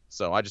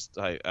 So I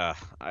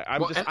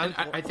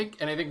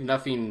think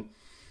nothing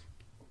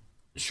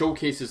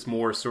showcases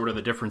more sort of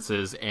the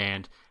differences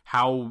and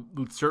how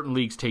certain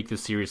leagues take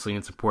this seriously, and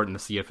it's important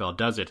the CFL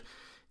does it,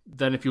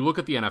 than if you look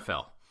at the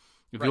NFL.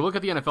 If you look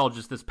at the NFL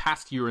just this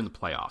past year in the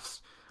playoffs,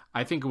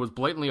 I think it was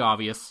blatantly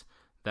obvious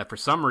that for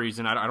some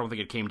reason, I don't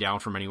think it came down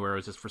from anywhere, it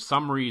was just for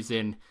some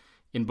reason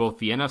in both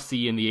the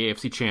NFC and the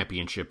AFC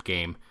championship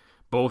game,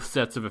 both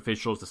sets of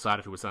officials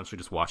decided to essentially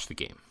just watch the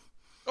game.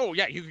 Oh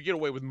yeah, you could get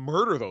away with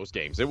murder those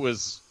games. It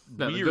was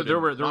weird. There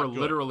were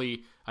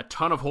literally a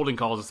ton of holding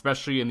calls,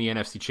 especially in the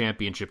NFC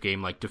championship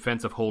game, like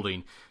defensive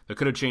holding, that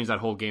could have changed that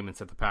whole game and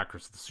sent the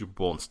Packers to the Super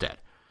Bowl instead.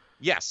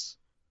 Yes.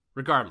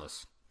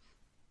 Regardless.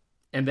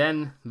 And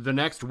then the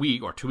next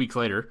week, or 2 weeks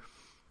later,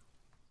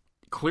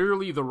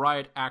 clearly the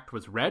riot act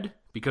was read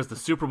because the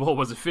Super Bowl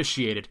was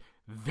officiated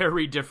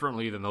very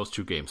differently than those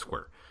two games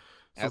were.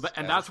 So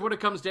that's what it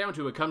comes down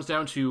to. It comes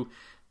down to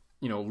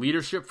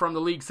leadership from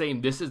the league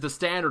saying this is the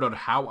standard on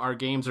how our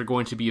games are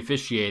going to be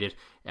officiated,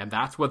 and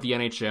that's what the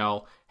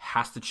NHL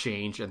has to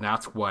change, and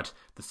that's what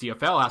the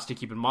CFL has to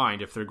keep in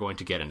mind if they're going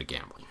to get into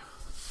gambling.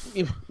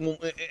 Well,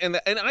 and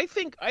I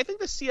think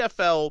the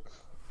CFL,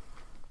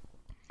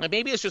 and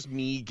maybe it's just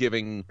me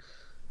giving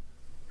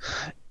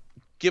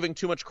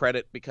too much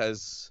credit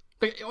because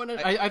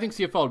I think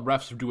CFL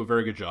refs do a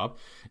very good job,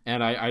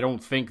 and I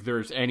don't think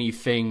there's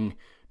anything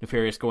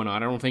nefarious going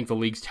on. I don't think the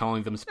league's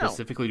telling them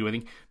specifically to do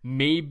anything.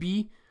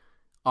 Maybe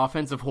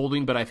offensive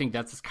holding, but I think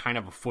that's just kind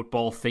of a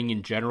football thing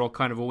in general,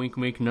 kind of a wink,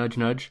 wink, nudge,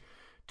 nudge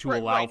to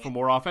allow for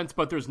more offense.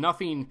 But there's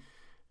nothing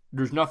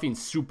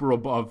super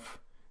above,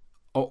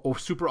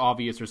 super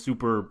obvious or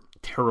super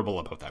terrible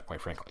about that,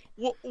 quite frankly.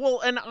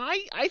 Well, and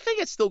I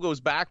think it still goes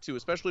back to,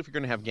 especially if you're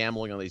going to have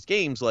gambling on these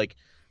games, like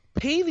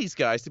pay these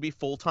guys to be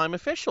full-time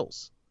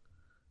officials.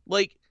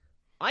 Like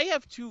I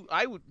have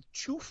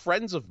two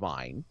friends of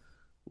mine.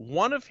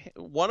 One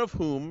of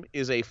whom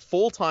is a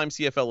full-time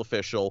CFL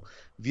official.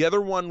 The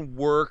other one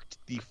worked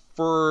the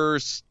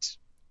first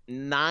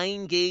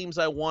 9 games,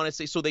 I want to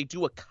say. So they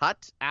do a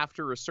cut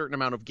after a certain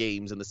amount of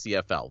games in the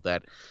CFL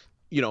that,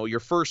 your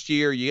first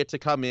year, you get to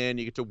come in,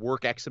 you get to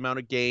work X amount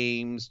of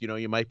games,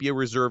 you might be a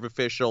reserve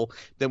official.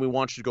 Then we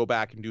want you to go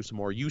back and do some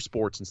more U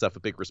Sports and stuff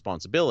with big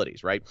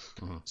responsibilities, right?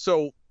 Mm-hmm.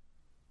 So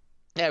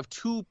I have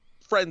 2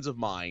 friends of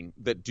mine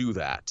that do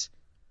that.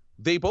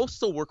 They both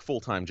still work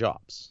full-time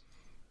jobs.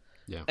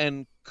 Yeah.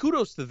 And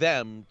kudos to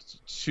them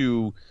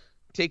to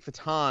take the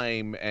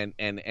time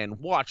and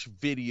watch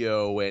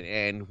video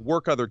and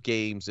work other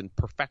games and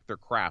perfect their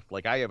craft.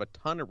 Like I have a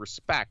ton of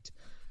respect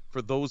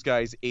for those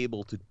guys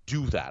able to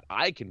do that.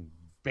 I can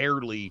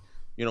barely,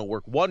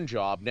 work 1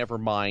 job, never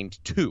mind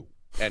 2,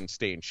 and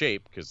stay in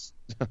shape because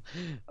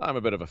I'm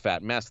a bit of a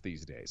fat mess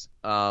these days.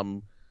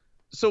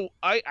 So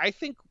I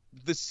think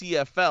the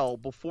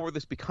CFL, before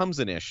this becomes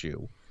an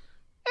issue,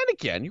 and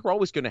again, you're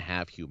always going to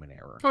have human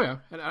error. Oh, yeah.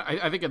 And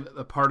I think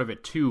a part of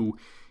it, too,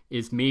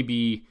 is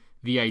maybe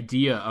the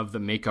idea of the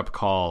makeup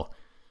call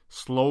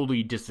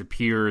slowly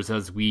disappears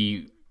as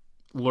we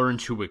learn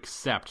to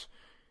accept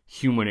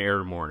human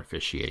error more in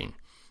officiating.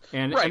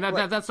 And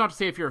that's not to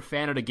say if you're a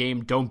fan of the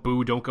game, don't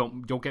boo,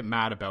 don't get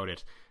mad about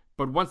it.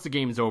 But once the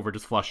game's over,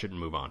 just flush it and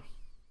move on.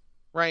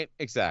 Right,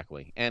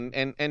 exactly.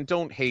 And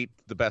don't hate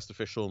the best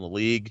official in the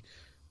league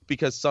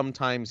because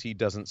sometimes he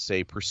doesn't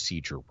say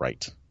procedure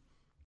right.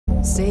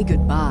 Say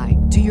goodbye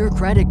to your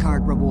credit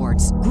card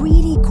rewards.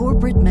 Greedy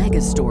corporate mega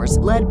stores,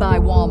 led by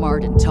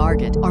Walmart and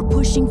Target, are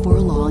pushing for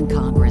a law in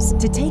Congress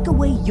to take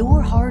away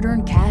your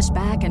hard-earned cash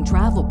back and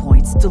travel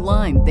points to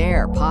line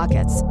their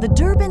pockets. The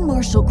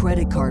Durbin-Marshall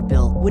credit card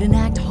bill would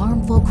enact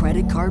harmful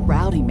credit card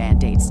routing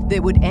mandates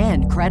that would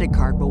end credit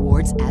card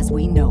rewards as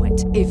we know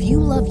it. If you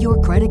love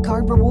your credit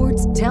card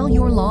rewards, tell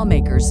your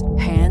lawmakers,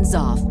 hands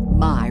off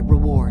my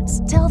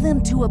rewards. Tell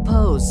them to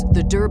oppose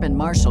the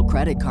Durbin-Marshall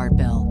credit card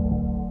bill.